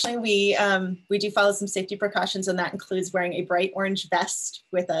 unfortunately, we do follow some safety precautions, and that includes wearing a bright orange vest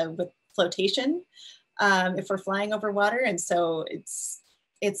with flotation if we're flying over water. And so it's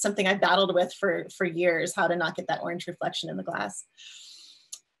something I've battled with for years, how to not get that orange reflection in the glass.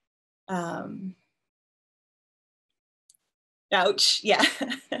 Ouch, yeah.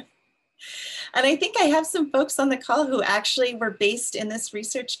 And I think I have some folks on the call who actually were based in this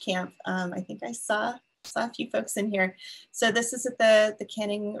research camp. I think I saw a few folks in here. So this is at the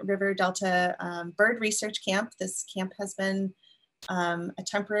Canning River Delta Bird Research Camp. This camp has been a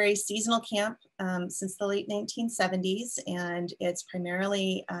temporary seasonal camp since the late 1970s, and it's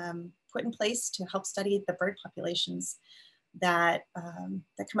primarily put in place to help study the bird populations that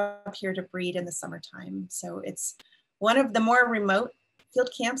come up here to breed in the summertime. So it's one of the more remote field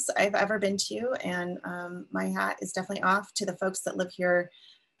camps I've ever been to, and my hat is definitely off to the folks that live here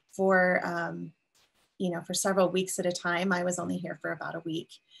for for several weeks at a time. I was only here for about a week,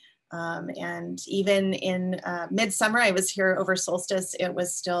 and even in midsummer, I was here over solstice. It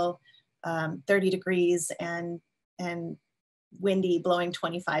was still 30 degrees and windy, blowing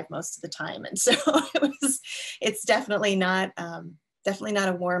 25 most of the time, and so it's definitely not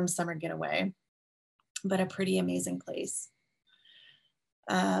a warm summer getaway, but a pretty amazing place.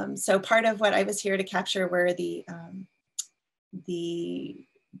 So part of what I was here to capture were the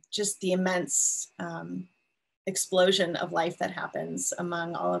immense explosion of life that happens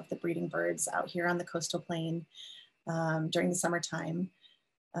among all of the breeding birds out here on the coastal plain during the summertime.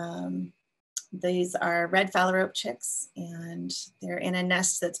 These are red phalarope chicks, and they're in a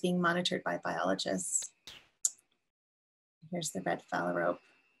nest that's being monitored by biologists. Here's the red phalarope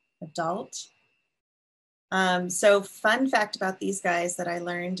adult. So fun fact about these guys that I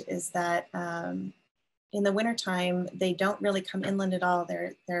learned is that in the wintertime, they don't really come inland at all.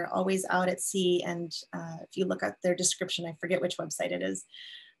 They're always out at sea. And if you look at their description, I forget which website it is,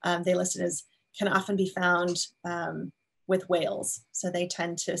 they list it as can often be found with whales. So they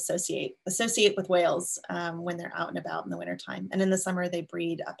tend to associate with whales when they're out and about in the wintertime. And in the summer, they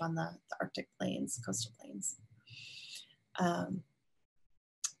breed up on the Arctic plains, coastal plains.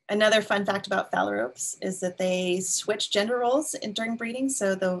 Another fun fact about phalaropes is that they switch gender roles during breeding.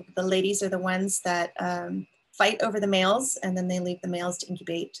 So the ladies are the ones that fight over the males, and then they leave the males to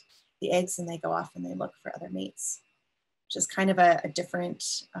incubate the eggs, and they go off and they look for other mates, which is kind of a different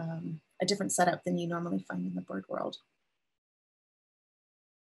setup than you normally find in the bird world.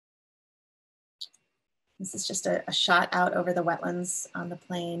 This is just a shot out over the wetlands on the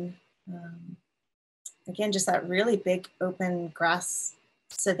plain. Again, just that really big open grass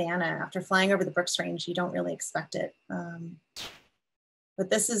savanna. After flying over the Brooks Range, you don't really expect it. But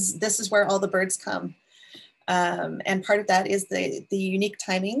this is where all the birds come. And part of that is the unique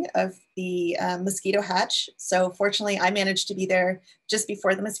timing of the mosquito hatch. So fortunately, I managed to be there just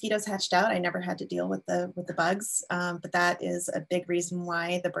before the mosquitoes hatched out. I never had to deal with the bugs, but that is a big reason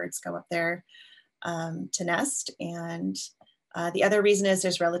why the birds go up there to nest. And the other reason is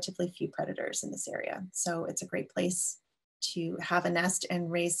there's relatively few predators in this area. So it's a great place to have a nest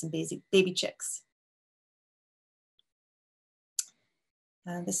and raise some baby chicks.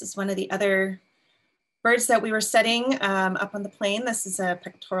 This is one of the other birds that we were studying up on the plain. This is a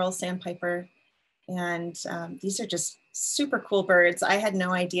pectoral sandpiper. And these are just super cool birds. I had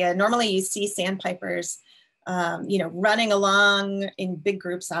no idea. Normally you see sandpipers, you know, running along in big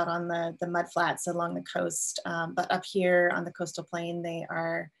groups out on the mudflats along the coast. But up here on the coastal plain, they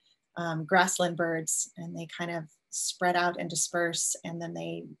are grassland birds, and they kind of spread out and disperse. And then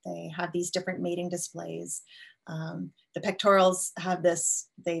they have these different mating displays. The pectorals have this,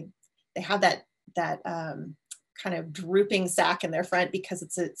 they have that kind of drooping sac in their front, because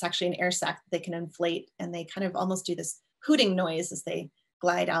it's actually an air sac that they can inflate, and they kind of almost do this hooting noise as they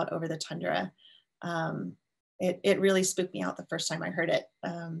glide out over the tundra. It really spooked me out the first time I heard it,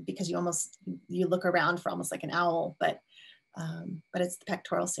 because you look around for almost like an owl, but it's the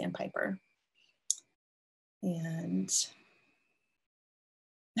pectoral sandpiper. And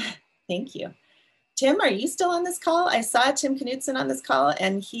thank you. Tim, are you still on this call? I saw Tim Knudsen on this call,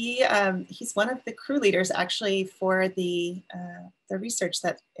 and he's one of the crew leaders actually for the research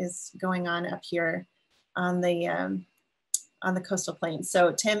that is going on up here on the coastal plain.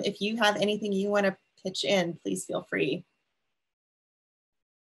 So Tim, if you have anything you want to pitch in, please feel free.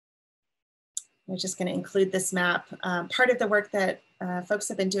 We're just going to include this map. Part of the work that folks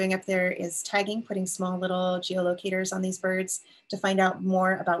have been doing up there is tagging, putting small little geolocators on these birds to find out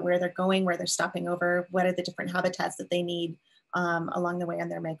more about where they're going, where they're stopping over, what are the different habitats that they need along the way on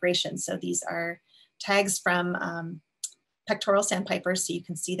their migration. So these are tags from pectoral sandpipers, so you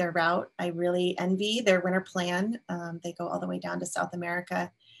can see their route. I really envy their winter plan. They go all the way down to South America,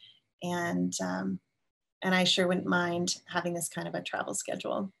 and I sure wouldn't mind having this kind of a travel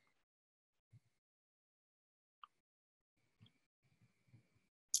schedule.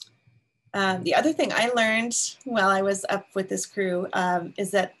 The other thing I learned while I was up with this crew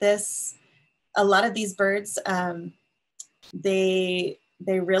is that a lot of these birds, they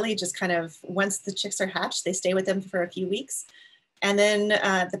really just kind of, once the chicks are hatched, they stay with them for a few weeks. And then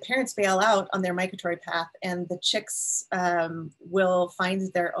the parents bail out on their migratory path, and the chicks will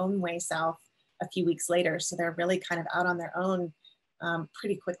find their own way south a few weeks later. So they're really kind of out on their own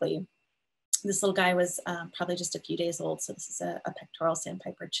pretty quickly. This little guy was probably just a few days old. So this is a pectoral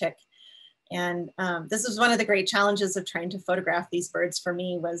sandpiper chick. And this was one of the great challenges of trying to photograph these birds for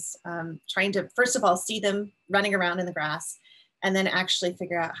me, was trying to, first of all, see them running around in the grass, and then actually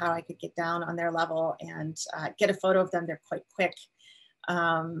figure out how I could get down on their level and get a photo of them. They're quite quick.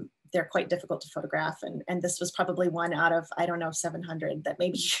 They're quite difficult to photograph. And this was probably one out of, I don't know, 700 that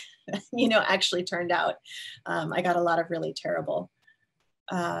maybe, you know, actually turned out. I got a lot of really terrible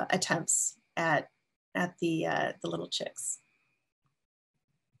attempts at the little chicks.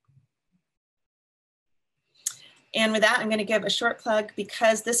 And with that, I'm going to give a short plug,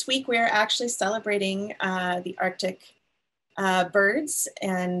 because this week we are actually celebrating the Arctic birds.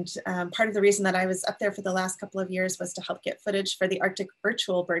 And part of the reason that I was up there for the last couple of years was to help get footage for the Arctic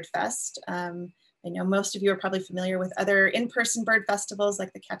Virtual Bird Fest. I know most of you are probably familiar with other in-person bird festivals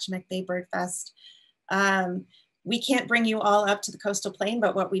like the Kachemak Bay Bird Fest. We can't bring you all up to the coastal plain,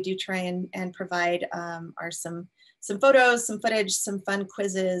 but what we do try and provide are some photos, some footage, some fun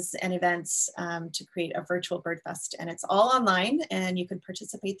quizzes and events to create a virtual bird fest. And it's all online, and you can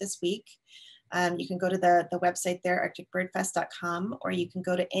participate this week. You can go to the website there, arcticbirdfest.com, or you can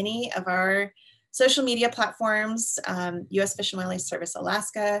go to any of our social media platforms, U.S. Fish and Wildlife Service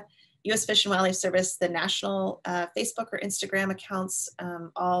Alaska, U.S. Fish and Wildlife Service, the national Facebook or Instagram accounts,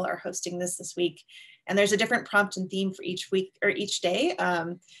 all are hosting this week. And there's a different prompt and theme for each week or each day.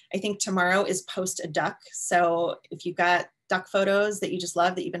 I think tomorrow is post a duck. So if you've got duck photos that you just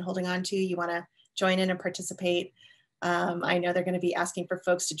love, that you've been holding on to, you want to join in and participate. I know they're going to be asking for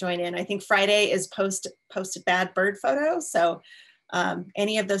folks to join in. I think Friday is post a bad bird photo. So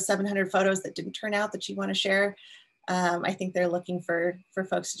any of those 700 photos that didn't turn out that you want to share, I think they're looking for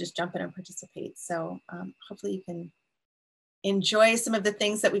folks to just jump in and participate. So hopefully you can enjoy some of the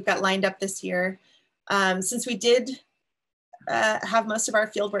things that we've got lined up this year. Since we did have most of our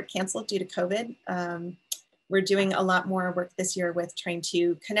field work canceled due to COVID, we're doing a lot more work this year with trying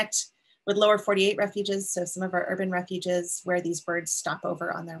to connect with lower 48 refuges. So some of our urban refuges where these birds stop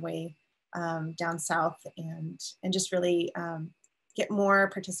over on their way down south, and just really get more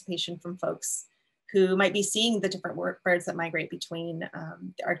participation from folks who might be seeing the different birds that migrate between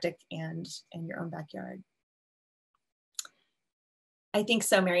the Arctic and your own backyard. I think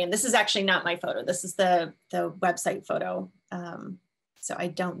so, Marion. This is actually not my photo. This is the website photo. So I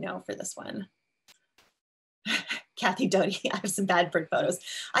don't know for this one. Kathy Doty, I have some bad bird photos.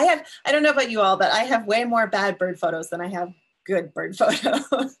 I don't know about you all, but I have way more bad bird photos than I have good bird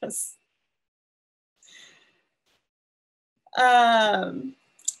photos.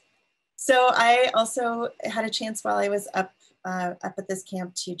 So I also had a chance while I was up at this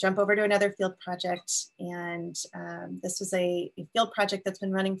camp to jump over to another field project. And this was a field project that's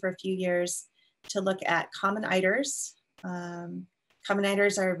been running for a few years to look at common eiders. Common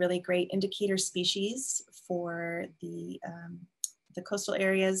eiders are a really great indicator species for the coastal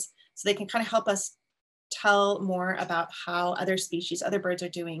areas. So they can kind of help us tell more about how other species, other birds are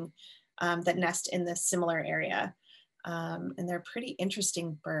doing that nest in this similar area. And they're a pretty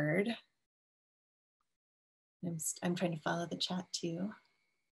interesting bird. I'm trying to follow the chat too.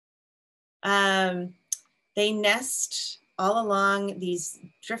 They nest all along these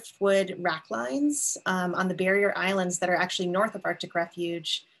driftwood rack lines on the barrier islands that are actually north of Arctic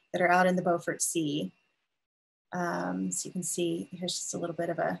Refuge that are out in the Beaufort Sea. So you can see, here's just a little bit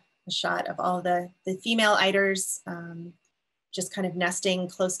of a shot of all the female eiders just kind of nesting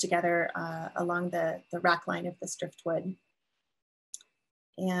close together along the rack line of this driftwood.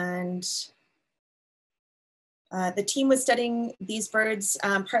 And the team was studying these birds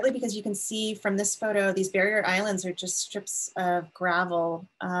partly because you can see from this photo, these barrier islands are just strips of gravel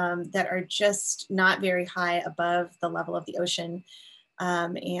that are just not very high above the level of the ocean.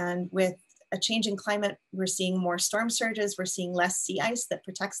 And with a change in climate, we're seeing more storm surges, we're seeing less sea ice that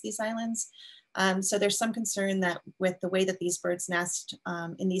protects these islands. So there's some concern that with the way that these birds nest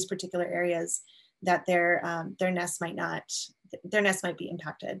in these particular areas, that their nests might be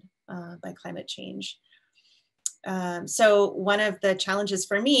impacted by climate change. So one of the challenges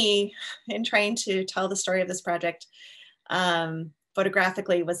for me in trying to tell the story of this project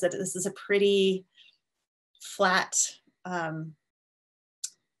photographically was that this is a pretty flat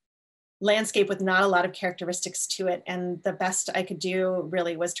landscape with not a lot of characteristics to it. And the best I could do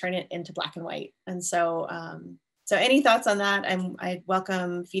really was turn it into black and white. And so, so any thoughts on that? I'd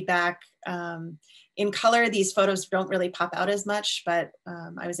welcome feedback. In color, these photos don't really pop out as much, but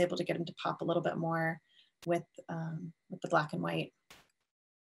I was able to get them to pop a little bit more with the black and white.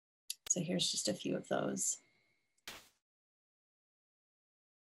 So here's just a few of those.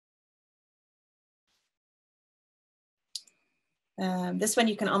 This one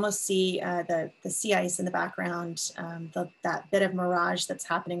you can almost see the sea ice in the background, that bit of mirage that's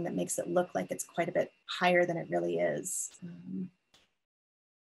happening that makes it look like it's quite a bit higher than it really is.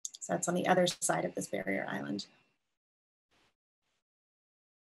 So that's on the other side of this barrier island.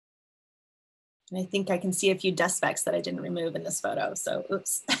 And I think I can see a few dust specks that I didn't remove in this photo, so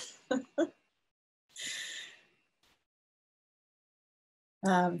oops.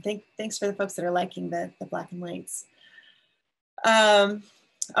 Thanks for the folks that are liking the black and whites. All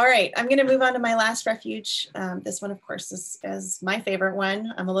right, I'm gonna move on to my last refuge. This one, of course, is my favorite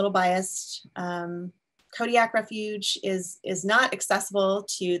one. I'm a little biased. Kodiak Refuge is not accessible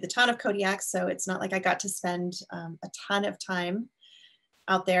to the town of Kodiak, so it's not like I got to spend a ton of time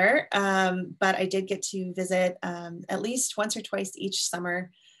out there, but I did get to visit at least once or twice each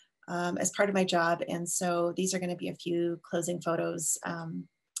summer as part of my job. And so these are going to be a few closing photos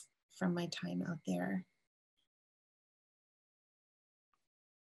from my time out there.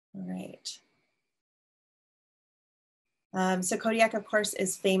 All right. So Kodiak, of course,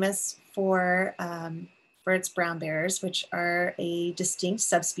 is famous for its brown bears, which are a distinct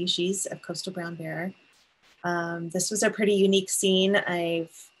subspecies of coastal brown bear. This was a pretty unique scene.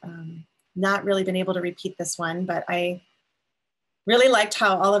 I've not really been able to repeat this one, but I really liked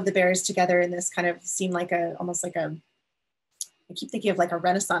how all of the bears together in this kind of seemed like almost like I keep thinking of like a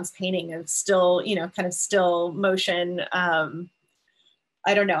Renaissance painting of still, kind of still motion.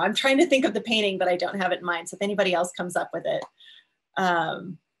 I don't know, I'm trying to think of the painting, but I don't have it in mind. So if anybody else comes up with it,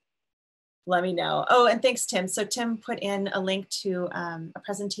 let me know. Oh, and thanks, Tim. So Tim put in a link to a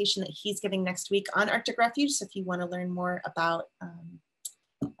presentation that he's giving next week on Arctic Refuge. So if you want to learn more about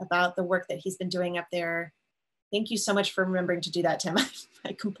the work that he's been doing up there, thank you so much for remembering to do that, Tim.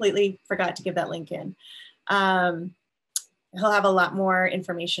 I completely forgot to give that link in. He'll have a lot more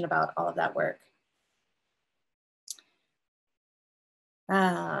information about all of that work.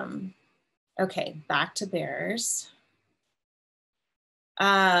 Okay, back to bears.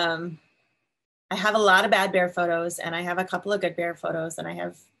 I have a lot of bad bear photos, and I have a couple of good bear photos, and I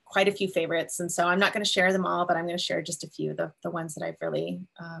have quite a few favorites. And so I'm not going to share them all, but I'm going to share just a few, the ones that I've really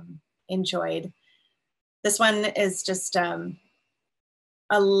enjoyed. This one is just a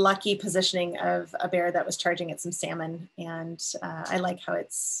lucky positioning of a bear that was charging at some salmon. And I like how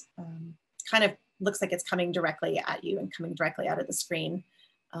it's kind of looks like it's coming directly at you and coming directly out of the screen.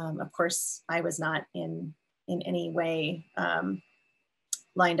 Of course, I was not in any way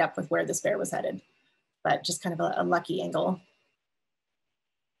lined up with where this bear was headed, but just kind of a lucky angle.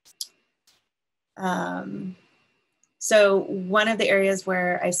 So one of the areas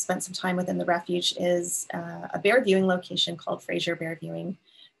where I spent some time within the refuge is a bear viewing location called Fraser Bear Viewing,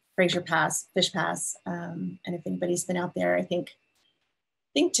 Fraser Pass, Fish Pass. And if anybody's been out there, I think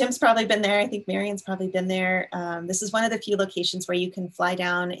Tim's probably been there. I think Marion's probably been there. This is one of the few locations where you can fly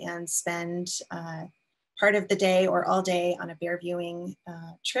down and spend part of the day or all day on a bear viewing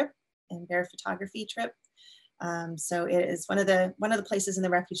trip and bear photography trip. So it is one of the places in the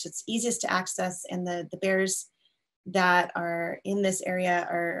refuge that's easiest to access, and the bears that are in this area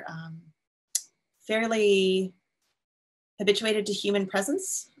are fairly habituated to human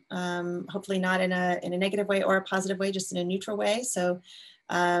presence. Hopefully not in a negative way or a positive way, just in a neutral way. So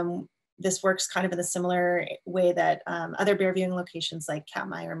this works kind of in a similar way that other bear viewing locations like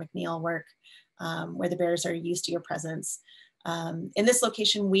Katmai or McNeil work, where the bears are used to your presence. In this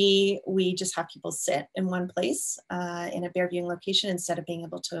location, we just have people sit in one place in a bear viewing location instead of being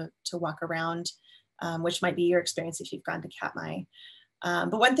able to walk around, which might be your experience if you've gone to Katmai.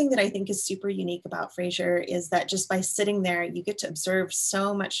 But one thing that I think is super unique about Fraser is that just by sitting there, you get to observe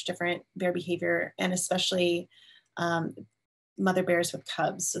so much different bear behavior, and especially mother bears with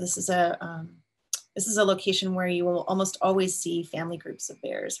cubs. So this is a location where you will almost always see family groups of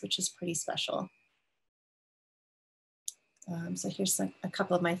bears, which is pretty special. So here's a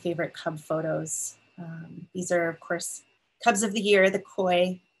couple of my favorite cub photos. These are, of course, cubs of the year, the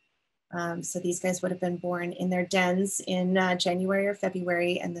koi. So these guys would have been born in their dens in January or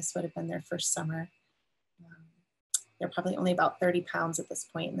February, and this would have been their first summer. They're probably only about 30 pounds at this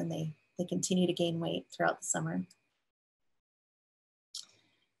point, and then they continue to gain weight throughout the summer.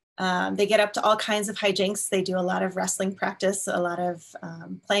 They get up to all kinds of hijinks. They do a lot of wrestling practice, a lot of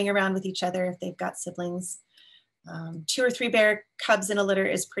playing around with each other if they've got siblings. 2 or 3 bear cubs in a litter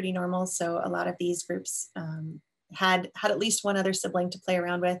is pretty normal. So a lot of these groups had at least one other sibling to play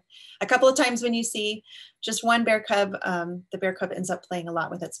around with. A couple of times when you see just one bear cub, the bear cub ends up playing a lot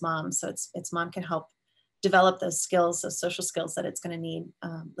with its mom. So its mom can help develop those skills, those social skills that it's going to need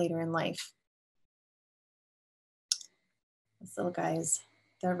later in life. This little guy is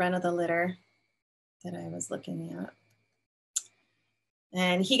the run of the litter that I was looking at.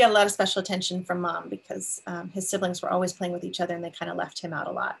 And he got a lot of special attention from mom because his siblings were always playing with each other, and they kind of left him out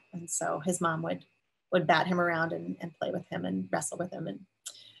a lot. And so his mom would bat him around and play with him and wrestle with him.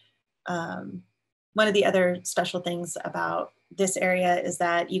 And one of the other special things about this area is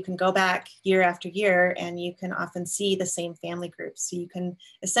that you can go back year after year and you can often see the same family groups. So you can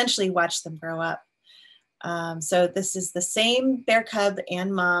essentially watch them grow up. So this is the same bear cub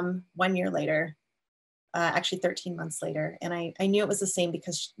and mom 1 year later. Actually 13 months later. And I knew it was the same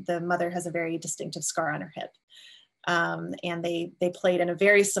because the mother has a very distinctive scar on her hip. And they played in a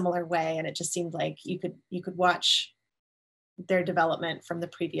very similar way. And it just seemed like you could watch their development from the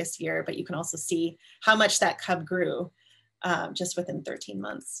previous year, but you can also see how much that cub grew just within 13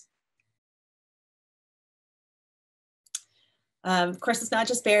 months. Of course, it's not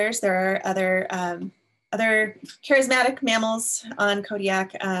just bears. There are other charismatic mammals on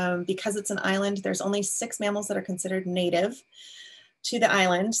Kodiak. Because it's an island, there's only 6 mammals that are considered native to the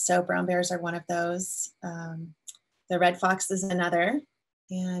island. So brown bears are one of those. The red fox is another.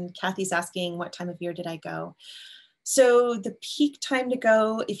 And Kathy's asking, what time of year did I go? So the peak time to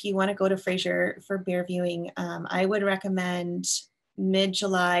go, if you want to go to Fraser for bear viewing, I would recommend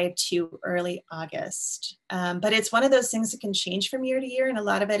mid-July to early August. But it's one of those things that can change from year to year, and a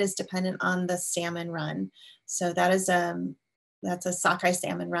lot of it is dependent on the salmon run. So that is that's a sockeye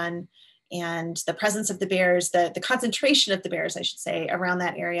salmon run, and the presence of the bears, the concentration of the bears, I should say, around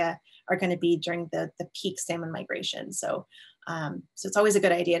that area are going to be during the peak salmon migration. So So it's always a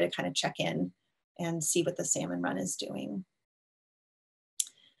good idea to kind of check in and see what the salmon run is doing.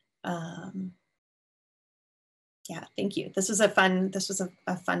 Yeah, thank you. This was a fun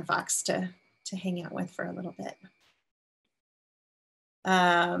fox to hang out with for a little bit.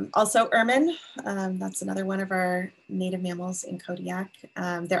 Also ermine, that's another one of our native mammals in Kodiak.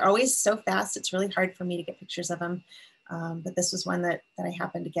 They're always so fast, it's really hard for me to get pictures of them. But this was one that I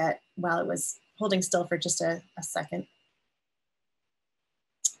happened to get while it was holding still for just a second.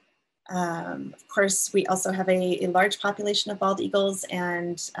 Of course, we also have a large population of bald eagles,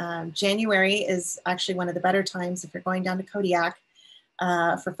 and January is actually one of the better times if you're going down to Kodiak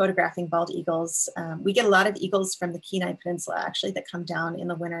for photographing bald eagles. We get a lot of eagles from the Kenai Peninsula actually that come down in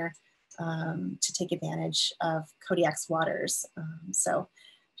the winter to take advantage of Kodiak's waters. So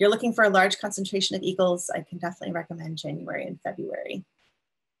if you're looking for a large concentration of eagles, I can definitely recommend January and February.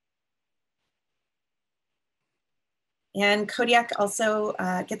 And Kodiak also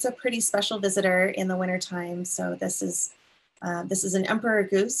gets a pretty special visitor in the wintertime. So this is an emperor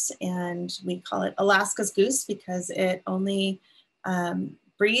goose, and we call it Alaska's goose because it only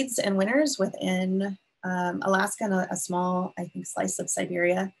breeds and winters within Alaska and a small, I think, slice of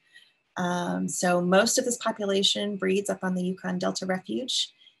Siberia. So most of this population breeds up on the Yukon Delta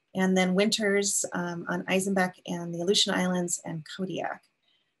Refuge, and then winters on Eisenbeck and the Aleutian Islands and Kodiak.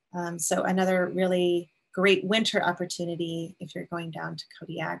 So another really great winter opportunity if you're going down to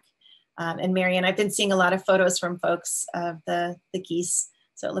Kodiak. And Marian, I've been seeing a lot of photos from folks of the geese.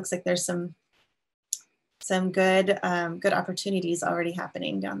 So it looks like there's some good opportunities already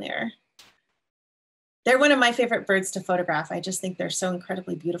happening down there. They're one of my favorite birds to photograph. I just think they're so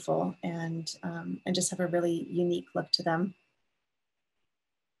incredibly beautiful and just have a really unique look to them.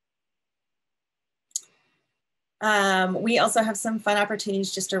 We also have some fun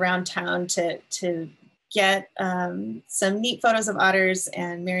opportunities just around town to get some neat photos of otters,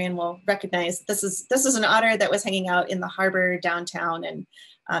 and Marian will recognize this is an otter that was hanging out in the harbor downtown, and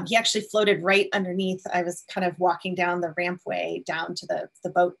he actually floated right underneath. I was kind of walking down the rampway down to the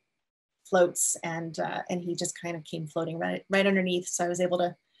boat floats, and he just kind of came floating right underneath. So I was able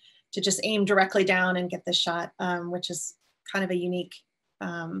to just aim directly down and get this shot, which is kind of a unique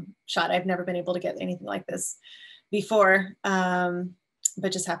shot. I've never been able to get anything like this before,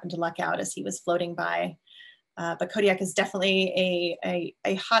 but just happened to luck out as he was floating by. But Kodiak is definitely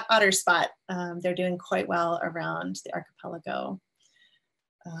a hot otter spot. They're doing quite well around the archipelago.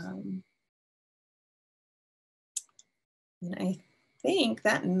 And I think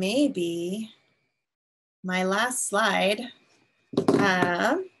that may be my last slide.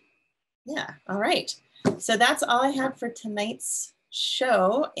 Yeah, all right. So that's all I had for tonight's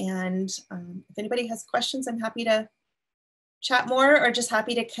show. And if anybody has questions, I'm happy to chat more or just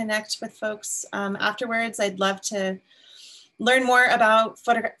happy to connect with folks afterwards. I'd love to learn more about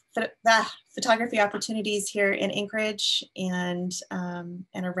photography opportunities here in Anchorage and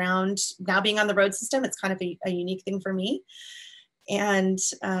around. Now being on the road system, it's kind of a unique thing for me. And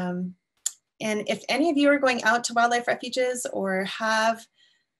if any of you are going out to wildlife refuges or have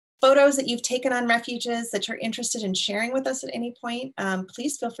photos that you've taken on refuges that you're interested in sharing with us at any point,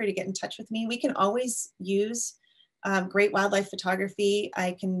 please feel free to get in touch with me. We can always use great wildlife photography.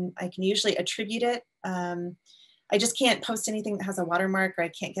 I can usually attribute it. I just can't post anything that has a watermark, or I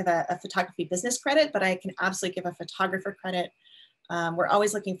can't give a photography business credit, but I can absolutely give a photographer credit. We're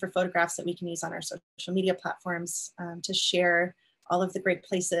always looking for photographs that we can use on our social media platforms to share all of the great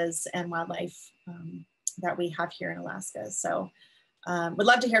places and wildlife that we have here in Alaska. So would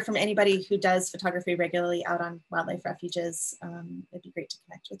love to hear from anybody who does photography regularly out on wildlife refuges. It'd be great to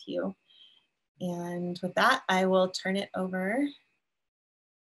connect with you. And with that, I will turn it over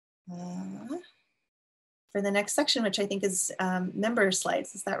for the next section, which I think is member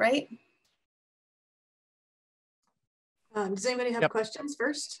slides. Is that right? Does anybody have questions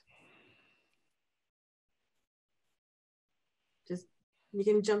first? Just, you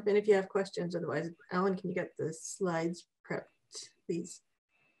can jump in if you have questions. Otherwise, Alan, can you get the slides prepped, please?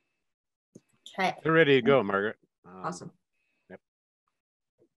 Okay. They're ready to go, Margaret. Awesome. Yep.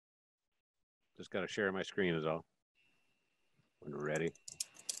 Just got to share my screen is all. When we're ready.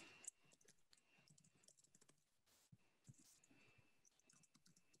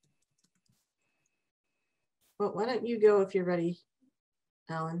 Well, why don't you go if you're ready,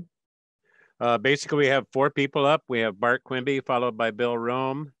 Alan? Basically, we have 4 people up. We have Bart Quimby, followed by Bill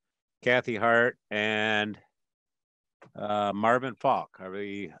Rome, Kathy Hart, and Marvin Falk. Are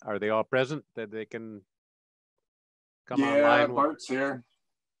they all present that they can come online? Yeah, Bart's here.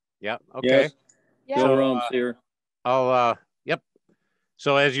 Yeah. Okay. Yes. Bill Rome's here. I'll yep.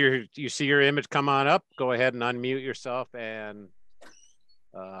 So as you see your image come on up, go ahead and unmute yourself and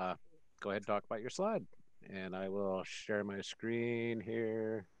go ahead and talk about your slide. And I will share my screen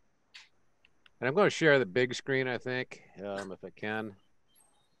here. And I'm going to share the big screen, I think, if I can.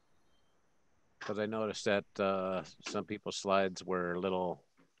 Because I noticed that some people's slides were a little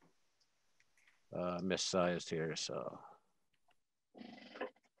missized here. So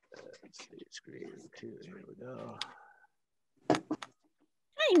let's see, screen 2, here we go.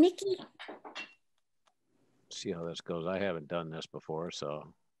 Hi, Nikki. See how this goes. I haven't done this before,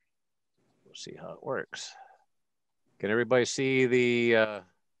 so we'll see how it works. Can everybody see the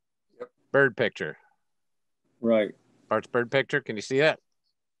bird picture? Right. Bart's bird picture. Can you see that?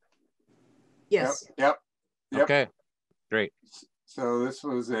 Yes. Yep. Okay, great. So this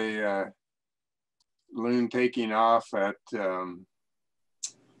was a loon taking off at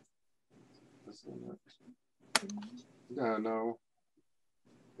no.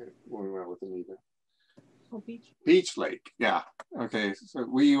 We went with Anita. Oh, Beach Lake. Yeah. Okay. So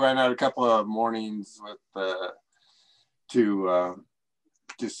we went out a couple of mornings with to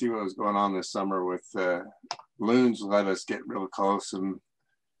see what was going on this summer with loons. Let us get real close, and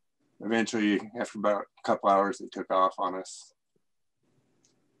eventually, after about a couple hours, they took off on us.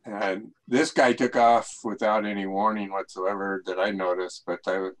 And this guy took off without any warning whatsoever that I noticed, but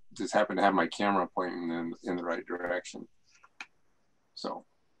I just happened to have my camera pointing in the right direction. So,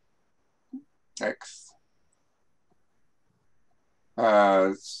 next.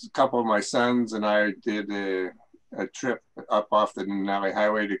 A couple of my sons and I did a trip up off the Denali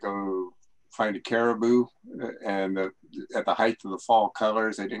Highway to go find a caribou, and at the height of the fall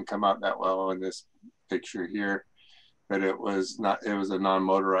colors, they didn't come out that well in this picture here, but it was a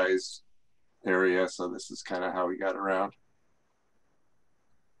non-motorized area, so this is kind of how we got around.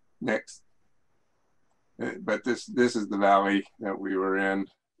 Next. But this is the valley that we were in,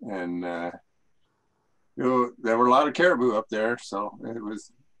 and there were a lot of caribou up there, so it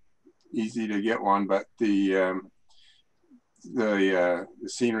was easy to get one, but the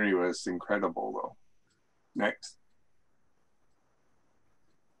scenery was incredible though. Next.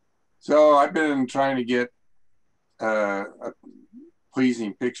 So I've been trying to get a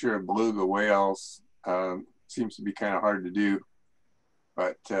pleasing picture of beluga whales. Seems to be kind of hard to do,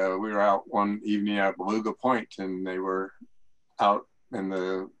 but we were out one evening at Beluga Point, and they were out and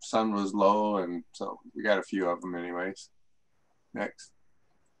the sun was low, and so we got a few of them anyways. Next.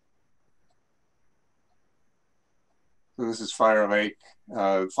 So this is Fire Lake.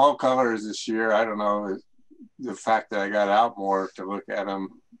 Fall colors this year, I don't know, the fact that I got out more to look at them,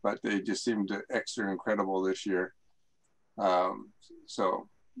 but they just seemed extra incredible this year. So,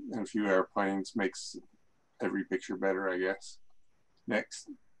 and a few airplanes makes every picture better, I guess. Next.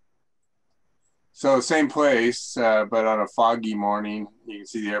 So same place, but on a foggy morning, you can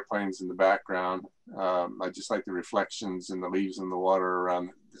see the airplanes in the background. I just like the reflections and the leaves in the water around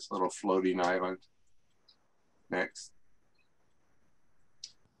this little floating island. Next.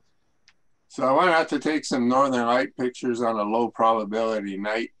 So I went out to take some northern light pictures on a low probability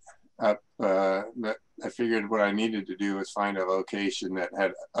night up. That I figured what I needed to do was find a location that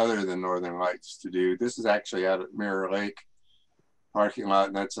had other than northern lights to do. This is actually out at Mirror Lake parking lot,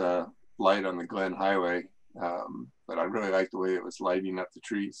 and that's a light on the Glen Highway, but I really like the way it was lighting up the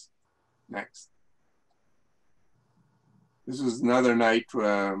trees. Next. This was another night.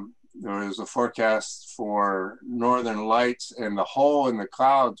 There was a forecast for northern lights, and the hole in the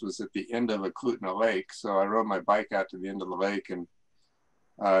clouds was at the end of Eklutna Lake. So I rode my bike out to the end of the lake, and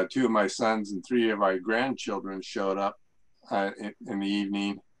 2 of my sons and 3 of my grandchildren showed up in the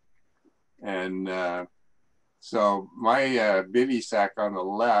evening. And so my bivy sack on the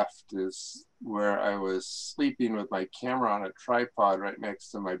left is where I was sleeping with my camera on a tripod right next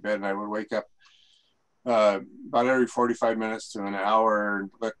to my bed. And I would wake up about every 45 minutes to an hour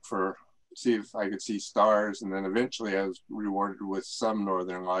and look see if I could see stars. And then eventually I was rewarded with some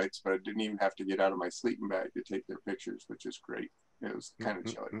northern lights, but I didn't even have to get out of my sleeping bag to take their pictures, which is great. It was kind of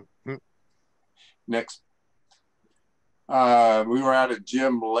chilly. Next. We were out at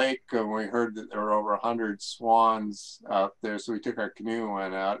Jim Lake, and we heard that there were over 100 swans out there. So we took our canoe and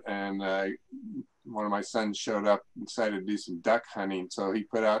went out, and one of my sons showed up and decided to do some duck hunting. So he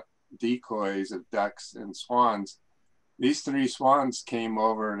put out decoys of ducks and swans. These 3 swans came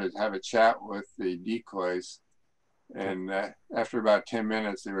over to have a chat with the decoys. And after about 10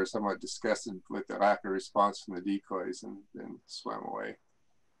 minutes, they were somewhat disgusted with the lack of response from the decoys and then swam away.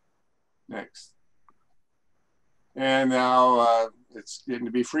 Next. And now it's getting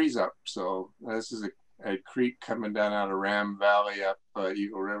to be freeze up. So this is a creek coming down out of Ram Valley up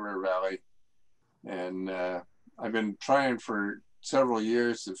Eagle River Valley. And I've been trying for several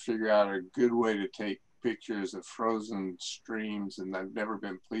years to figure out a good way to take pictures of frozen streams, and I've never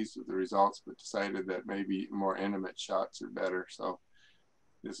been pleased with the results, but decided that maybe more intimate shots are better. So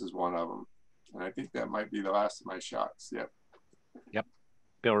this is one of them. And I think that might be the last of my shots. Yep. Yep.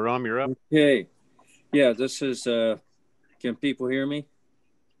 Bill Rome, you're up. Okay. Yeah, this is, can people hear me?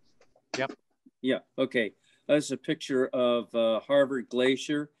 Yep. Yeah, okay. This is a picture of Harvard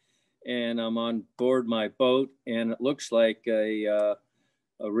Glacier, and I'm on board my boat, and it looks like a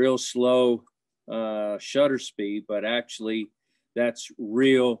real slow shutter speed, but actually that's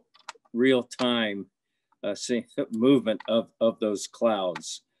real time movement of those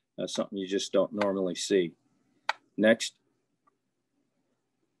clouds. Something you just don't normally see. Next.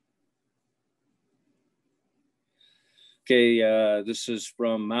 Okay, this is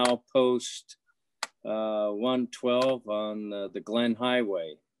from milepost 112 on the Glen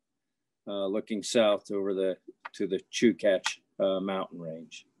Highway, looking south over to the Chukach mountain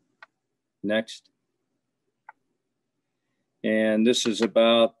range. Next. And this is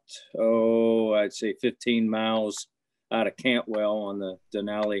about, I'd say 15 miles out of Cantwell on the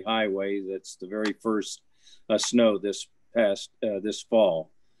Denali Highway. That's the very first snow this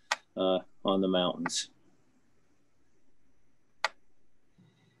fall on the mountains.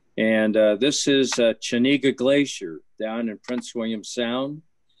 And this is Chiniga Glacier down in Prince William Sound.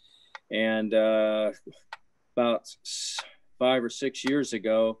 And about 5 or 6 years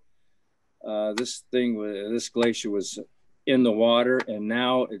ago, this glacier was in the water, and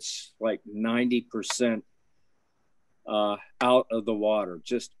now it's like 90% out of the water.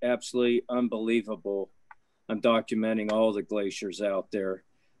 Just absolutely unbelievable. I'm documenting all the glaciers out there,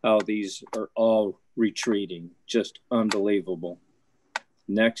 how these are all retreating. Just unbelievable.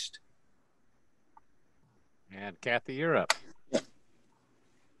 Next. And Kathy, you're up.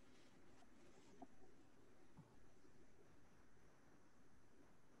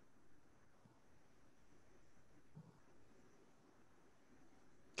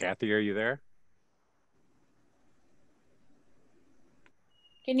 Kathy, are you there?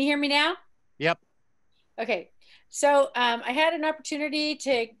 Can you hear me now? Yep. Okay. So I had an opportunity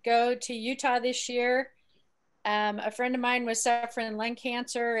to go to Utah this year. A friend of mine was suffering lung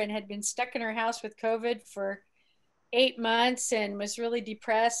cancer and had been stuck in her house with COVID for 8 months and was really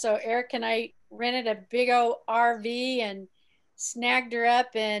depressed. So Eric and I rented a big old RV and snagged her up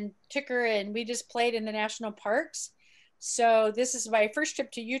and took her, and we just played in the national parks. So this is my first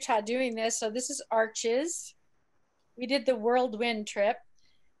trip to Utah doing this. So this is Arches. We did the whirlwind trip.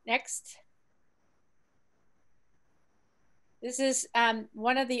 Next. This is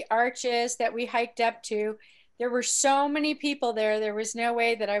one of the arches that we hiked up to. There were so many people there. There was no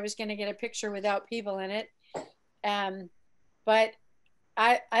way that I was going to get a picture without people in it. But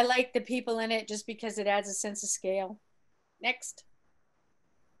I like the people in it just because it adds a sense of scale. Next.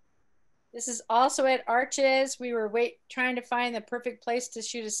 This is also at Arches. We were trying to find the perfect place to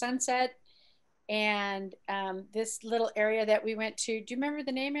shoot a sunset. And this little area that we went to, do you remember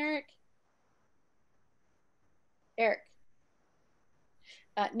the name, Eric? Eric.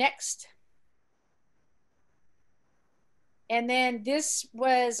 Next. And then this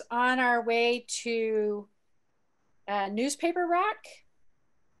was on our way to Newspaper Rock.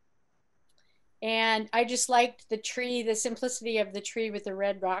 And I just liked the tree, the simplicity of the tree with the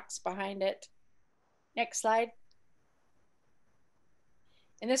red rocks behind it. Next slide.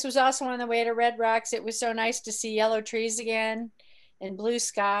 And this was also on the way to Red Rocks. It was so nice to see yellow trees again and blue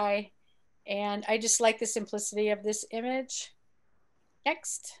sky. And I just like the simplicity of this image.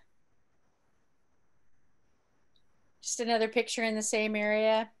 Next. Just another picture in the same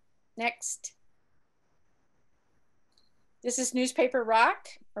area. Next. This is Newspaper Rock,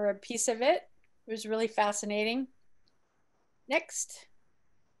 or a piece of it. It was really fascinating. Next.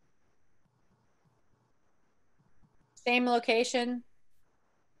 Same location.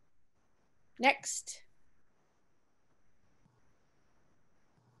 Next.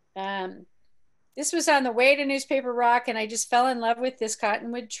 This was on the way to Newspaper Rock, and I just fell in love with this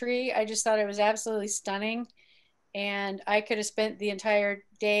cottonwood tree. I just thought it was absolutely stunning. And I could have spent the entire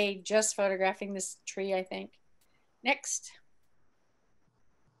day just photographing this tree, I think. Next.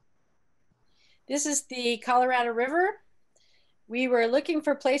 This is the Colorado River. We were looking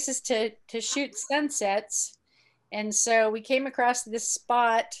for places to shoot sunsets. And so we came across this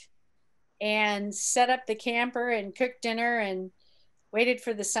spot and set up the camper and cooked dinner and waited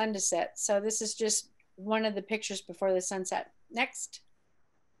for the sun to set. So this is just one of the pictures before the sunset. Next.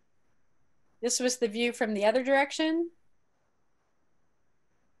 This was the view from the other direction.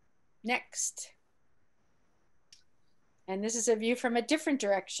 Next. And this is a view from a different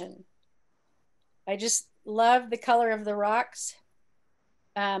direction. I just love the color of the rocks.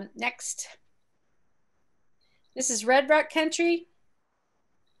 Next. This is Red Rock Country,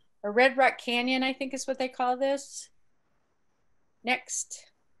 or Red Rock Canyon, I think is what they call this. Next.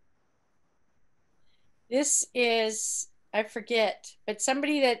 This is, I forget, but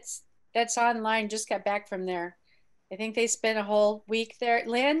somebody that's online just got back from there. I think they spent a whole week there.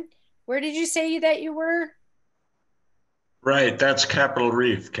 Lynn, where did you say that you were? Right, that's Capitol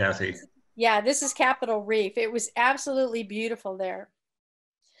Reef, Kathy. Yeah, this is Capitol Reef. It was absolutely beautiful there.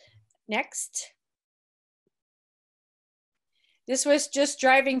 Next. This was just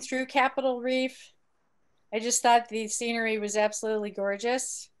driving through Capitol Reef. I just thought the scenery was absolutely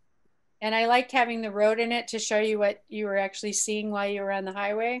gorgeous. And I liked having the road in it to show you what you were actually seeing while you were on the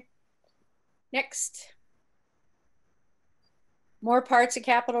highway. Next. More parts of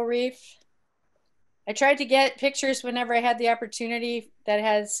Capitol Reef. I tried to get pictures whenever I had the opportunity that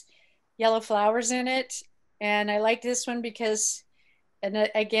has yellow flowers in it. And I like this one because, and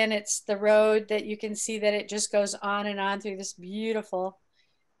again, it's the road that you can see that it just goes on and on through this beautiful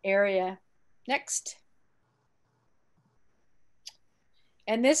area. Next.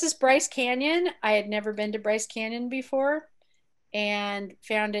 And this is Bryce Canyon. I had never been to Bryce Canyon before and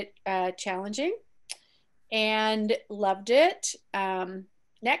found it challenging and loved it.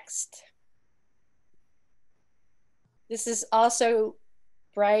 Next. This is also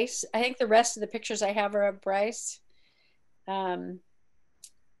Bryce. I think the rest of the pictures I have are of Bryce.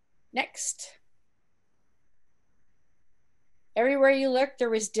 Next. Everywhere you look, there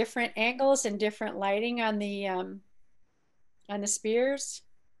was different angles and different lighting on the spears.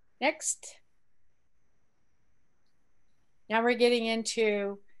 Next. Now we're getting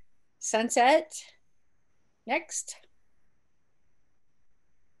into sunset. Next.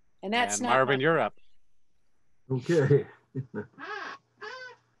 And that's and not Marvin, you're up. Okay.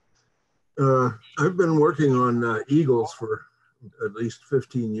 I've been working on eagles for at least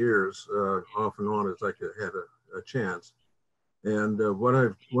 15 years, off and on as I had a chance. And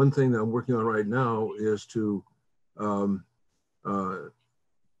one thing that I'm working on right now is to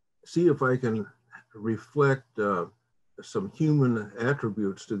see if I can reflect some human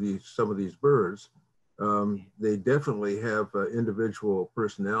attributes to some of these birds. They definitely have individual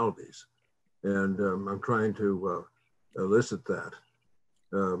personalities, and I'm trying to elicit that.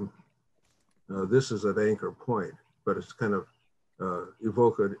 This is an anchor point, but it's kind of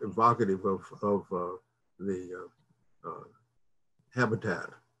evocative of the habitat.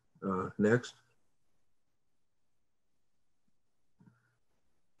 Next.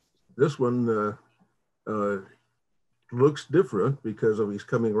 This one looks different because he's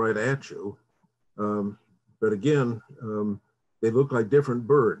coming right at you. But again, they look like different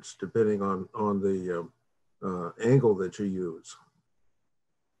birds depending on the angle that you use.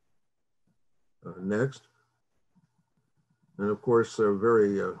 Next. And of course, they're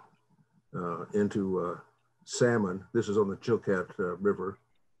very into salmon. This is on the Chilkat River.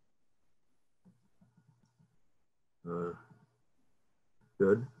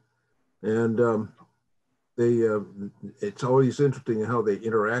 Good. And it's always interesting how they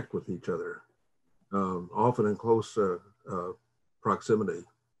interact with each other, often in close proximity.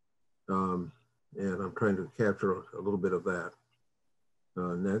 And I'm trying to capture a little bit of that.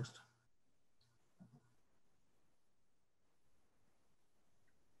 Next.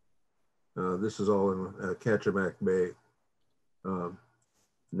 This is all in Kachemak Bay.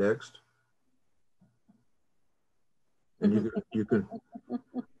 Next. And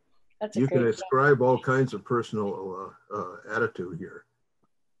you can ascribe all kinds of personal attitude here.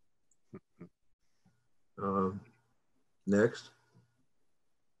 Next.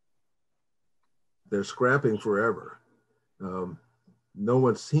 They're scrapping forever. No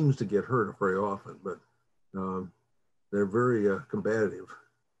one seems to get hurt very often, but they're very combative.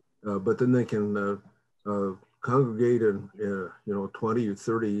 But then they can congregate in 20 or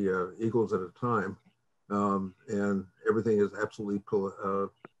 30 eagles at a time, and everything is absolutely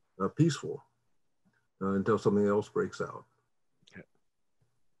peaceful until something else breaks out.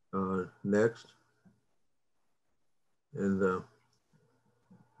 Next. And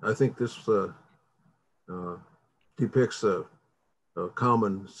I think this depicts a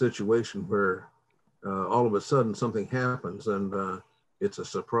common situation where all of a sudden something happens and it's a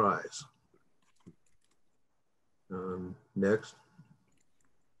surprise. Next.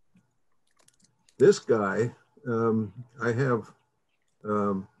 This guy, I have,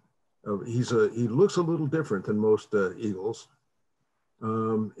 he looks a little different than most eagles.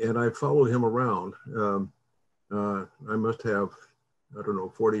 And I follow him around. I must have, I don't know,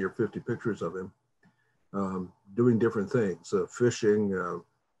 40 or 50 pictures of him doing different things, fishing,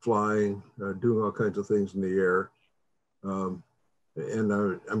 flying, doing all kinds of things in the air. and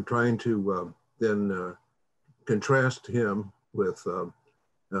I'm trying to then contrast him with,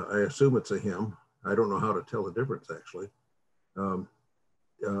 I assume it's a him. I don't know how to tell the difference actually.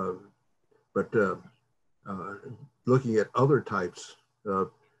 Looking at other types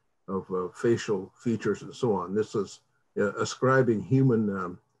of facial features and so on. This is ascribing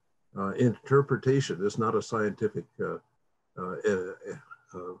human interpretation. It's not a scientific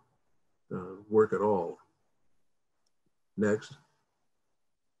work at all. Next.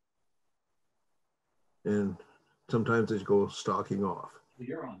 And sometimes they go stalking off.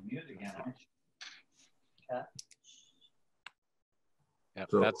 You're on mute again, aren't you? Yep,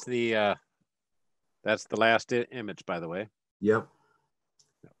 So, that's the last image, by the way. Yep.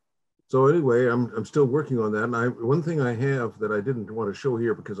 So anyway, I'm still working on that. And one thing I have that I didn't want to show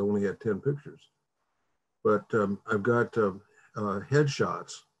here because I only had 10 pictures, but I've got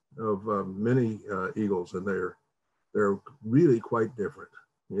headshots of many eagles, and they're really quite different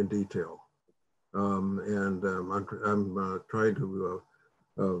in detail. I'm trying to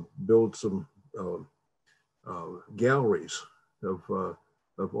build some galleries of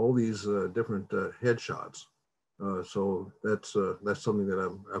all these different headshots. So that's something that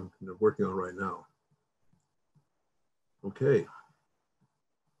I'm working on right now. Okay.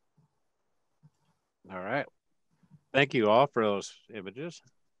 All right. Thank you all for those images.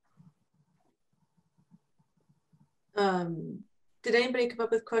 Did anybody come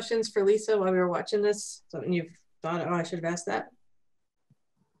up with questions for Lisa while we were watching this? Something you've thought, oh, I should have asked that?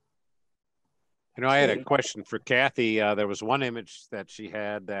 You know, I had a question for Kathy. There was one image that she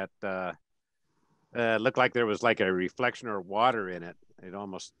had that looked like there was like a reflection or water in it. It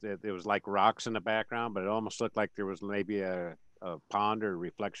was like rocks in the background, but it almost looked like there was maybe a pond or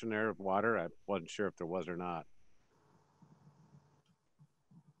reflection there of water. I wasn't sure if there was or not.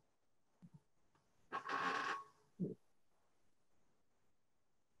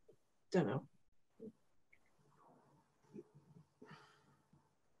 Don't know.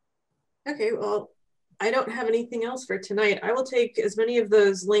 Okay, well, I don't have anything else for tonight. I will take as many of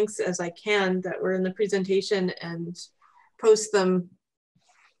those links as I can that were in the presentation and post them,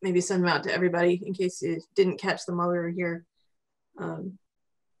 maybe send them out to everybody in case you didn't catch them while we were here. So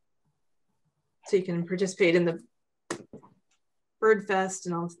you can participate in the Bird Fest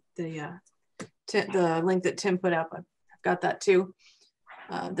and all the link that Tim put up. I've got that too.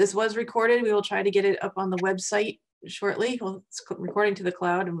 This was recorded. We will try to get it up on the website shortly. Well, it's recording to the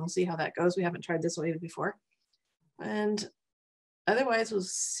cloud and we'll see how that goes. We haven't tried this way before. And otherwise, we'll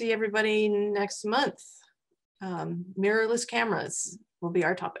see everybody next month. Mirrorless cameras will be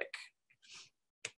our topic.